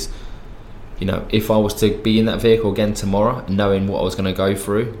personality is, if I was to be in that vehicle again tomorrow, knowing what I was going to go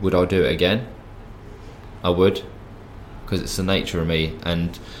through, would I do it again? I would, because it's the nature of me.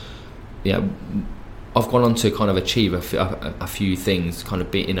 And I've gone on to kind of achieve a few things, kind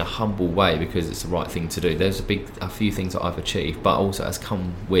of be in a humble way, because it's the right thing to do. There's a few things that I've achieved, but also has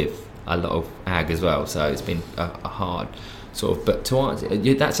come with a lot of ag as well. So it's been a hard sort of. But to answer,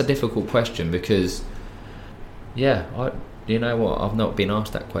 that's a difficult question, because you know what, I've not been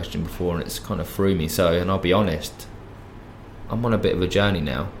asked that question before, and it's kind of threw me. So, and I'll be honest, I'm on a bit of a journey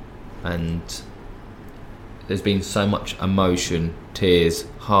now, and there's been so much emotion, tears,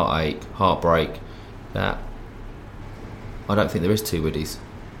 heartache, heartbreak, that I don't think there is two Woodies.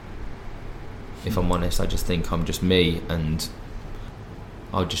 If I'm honest, I just think I'm just me, and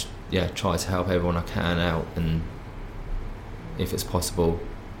I'll just try to help everyone I can out, and if it's possible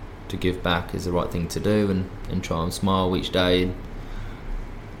to give back is the right thing to do, and try and smile each day. And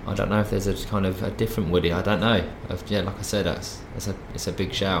I don't know if there's a kind of a different Woody. I don't know. Like I said, it's a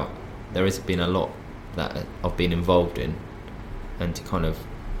big shout. There has been a lot that I've been involved in, and to kind of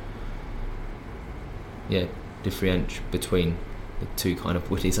differentiate between the two kind of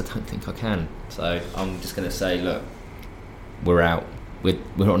Woodies, I don't think I can. So I'm just going to say, look, we're out.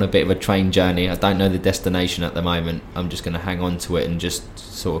 We're on a bit of a train journey. I don't know the destination at the moment. I'm just going to hang on to it and just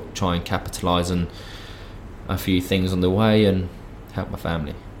sort of try and capitalise on a few things on the way and help my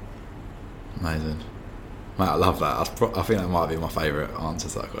family. Amazing. Mate, I love that. I think that might be my favourite answer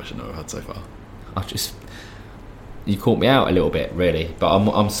to that question that we've had so far. You caught me out a little bit, really, but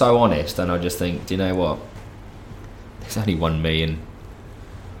I'm so honest, and I just think, do you know what? There's only one me, and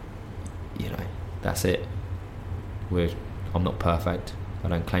that's it. I'm not perfect. I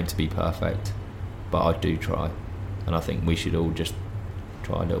don't claim to be perfect, but I do try, and I think we should all just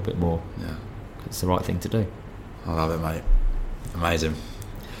try a little bit more. Yeah, it's the right thing to do. I love it, mate. Amazing.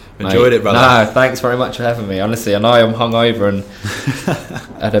 Enjoyed it, brother. No, thanks very much for having me. Honestly, I know I'm hungover and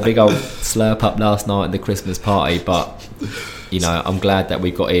had a big old slurp up last night at the Christmas party, but I'm glad that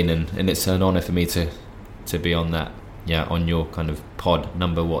we got in, and it's an honour for me to be on that. On your kind of pod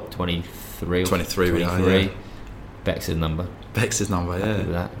number, what, 23? 23, we are, yeah. Bex's number,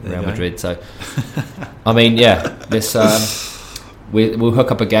 yeah. Real Madrid. So, I mean, this we'll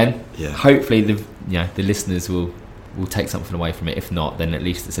hook up again. Yeah. Hopefully, the listeners will take something away from it. If not, then at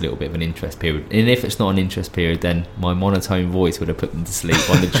least it's a little bit of an interest period. And if it's not an interest period, then my monotone voice would have put them to sleep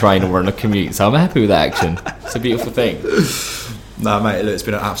on the train or on a commute. So I'm happy with that action. It's a beautiful thing. No, mate, look, it's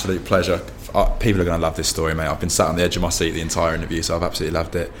been an absolute pleasure. People are going to love this story, mate. I've been sat on the edge of my seat the entire interview, so I've absolutely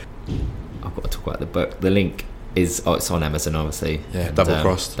loved it. I've got to talk about the book. The link is it's on Amazon, obviously. Yeah,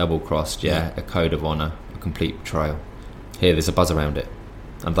 Double Crossed. Yeah, a code of honour, a complete betrayal. Here, there's a buzz around it,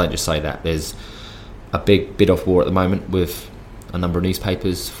 and don't just say that. There's a big bid-off war at the moment with a number of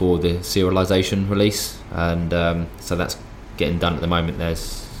newspapers for the serialisation release, and so that's getting done at the moment.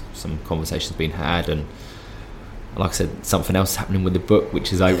 There's some conversations being had, and like I said, something else happening with the book,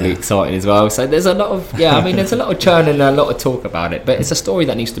 which is overly exciting as well. So there's a lot of there's a lot of churn and a lot of talk about it, but it's a story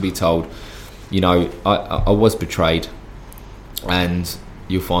that needs to be told. I was betrayed, and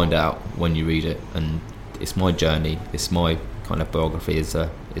you'll find out when you read it, and it's my journey, it's my kind of biography.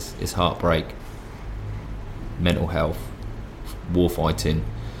 It's heartbreak, mental health, war fighting,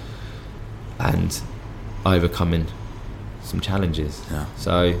 and overcoming some challenges. Yeah.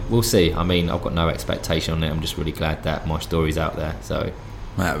 So we'll see. I mean, I've got no expectation on it. I'm just really glad that my story's out there. So,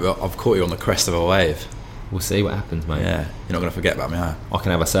 mate, I've caught you on the crest of a wave. We'll see what happens, mate. Yeah, you're not going to forget about me, are you? I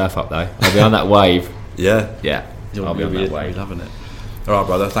can have a surf up though. I'll be on that wave. Yeah, I'll be on that wave. Loving it. All right,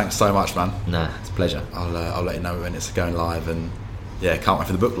 brother. Thanks so much, man. Nah, it's a pleasure. I'll let you know when it's going live, and can't wait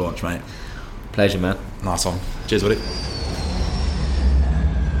for the book launch, mate. Pleasure, man. Nice one. Cheers, buddy.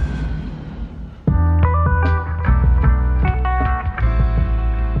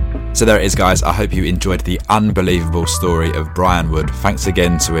 So there it is, guys. I hope you enjoyed the unbelievable story of Brian Wood. Thanks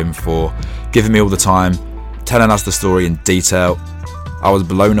again to him for giving me all the time, telling us the story in detail. I was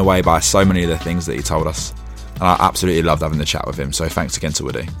blown away by so many of the things that he told us, and I absolutely loved having the chat with him. So thanks again to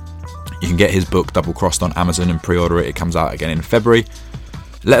Woody. You can get his book Double Crossed on Amazon and pre-order it. It comes out again in February.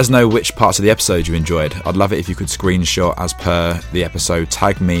 Let us know which parts of the episode you enjoyed. I'd love it if you could screenshot as per the episode.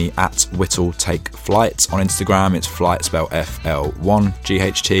 Tag me at Whittle Take Flight on Instagram. It's flight spelled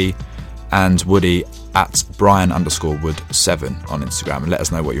FL1GHT, and Woody at Brian_Wood7 on Instagram. And let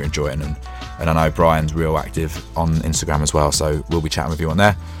us know what you're enjoying. And I know Brian's real active on Instagram as well, so we'll be chatting with you on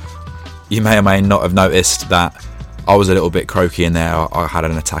there. You may or may not have noticed that I was a little bit croaky in there. I had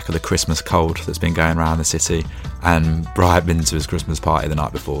an attack of the Christmas cold that's been going around the city, and Brian had been to his Christmas party the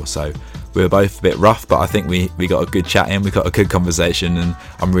night before, so we were both a bit rough, but I think we got a good chat in, we got a good conversation, and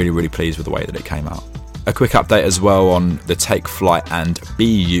I'm really, really pleased with the way that it came out. A quick update as well on the Take Flight and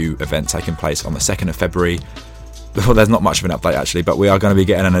BU event taking place on the 2nd of February. Well, there's not much of an update actually, but we are going to be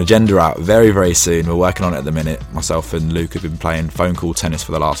getting an agenda out very, very soon. We're working on it at the minute. Myself and Luke have been playing phone call tennis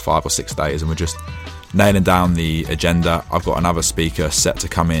for the last 5 or 6 days, and we're just nailing down the agenda. I've got another speaker set to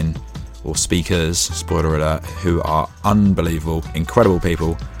come in, or speakers, spoiler alert, who are unbelievable, incredible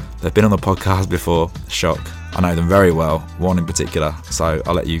people. They've been on the podcast before, shock. I know them very well, one in particular, so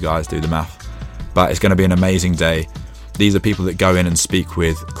I'll let you guys do the math. But it's going to be an amazing day. These are people that go in and speak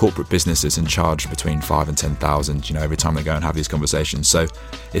with corporate businesses and charge between 5,000 and 10,000, every time they go and have these conversations. So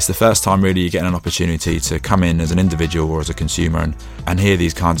it's the first time really you're getting an opportunity to come in as an individual or as a consumer and hear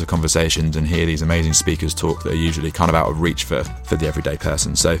these kinds of conversations and hear these amazing speakers talk that are usually kind of out of reach for the everyday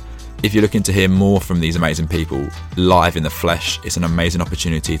person. So if you're looking to hear more from these amazing people live in the flesh, it's an amazing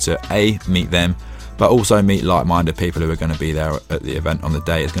opportunity to meet them, but also meet like-minded people who are going to be there at the event on the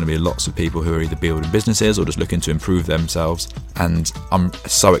day. It's going to be lots of people who are either building businesses or just looking to improve themselves, and I'm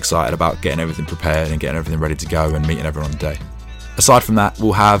so excited about getting everything prepared and getting everything ready to go and meeting everyone on the day. Aside from that,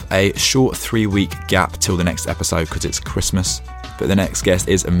 we'll have a short 3-week gap till the next episode because it's Christmas, but the next guest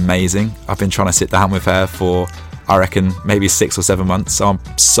is amazing. I've been trying to sit down with her for, I reckon, maybe 6 or 7 months, so I'm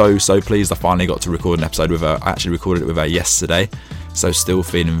so pleased I finally got to record an episode with her. I actually recorded it with her yesterday, so still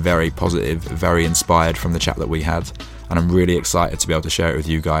feeling very positive, very inspired from the chat that we had, and I'm really excited to be able to share it with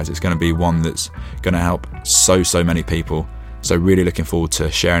you guys. It's going to be one that's going to help so many people, so really looking forward to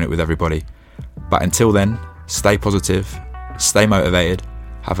sharing it with everybody. But until then, stay positive, stay motivated,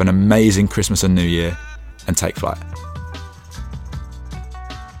 have an amazing Christmas and New Year, and take flight.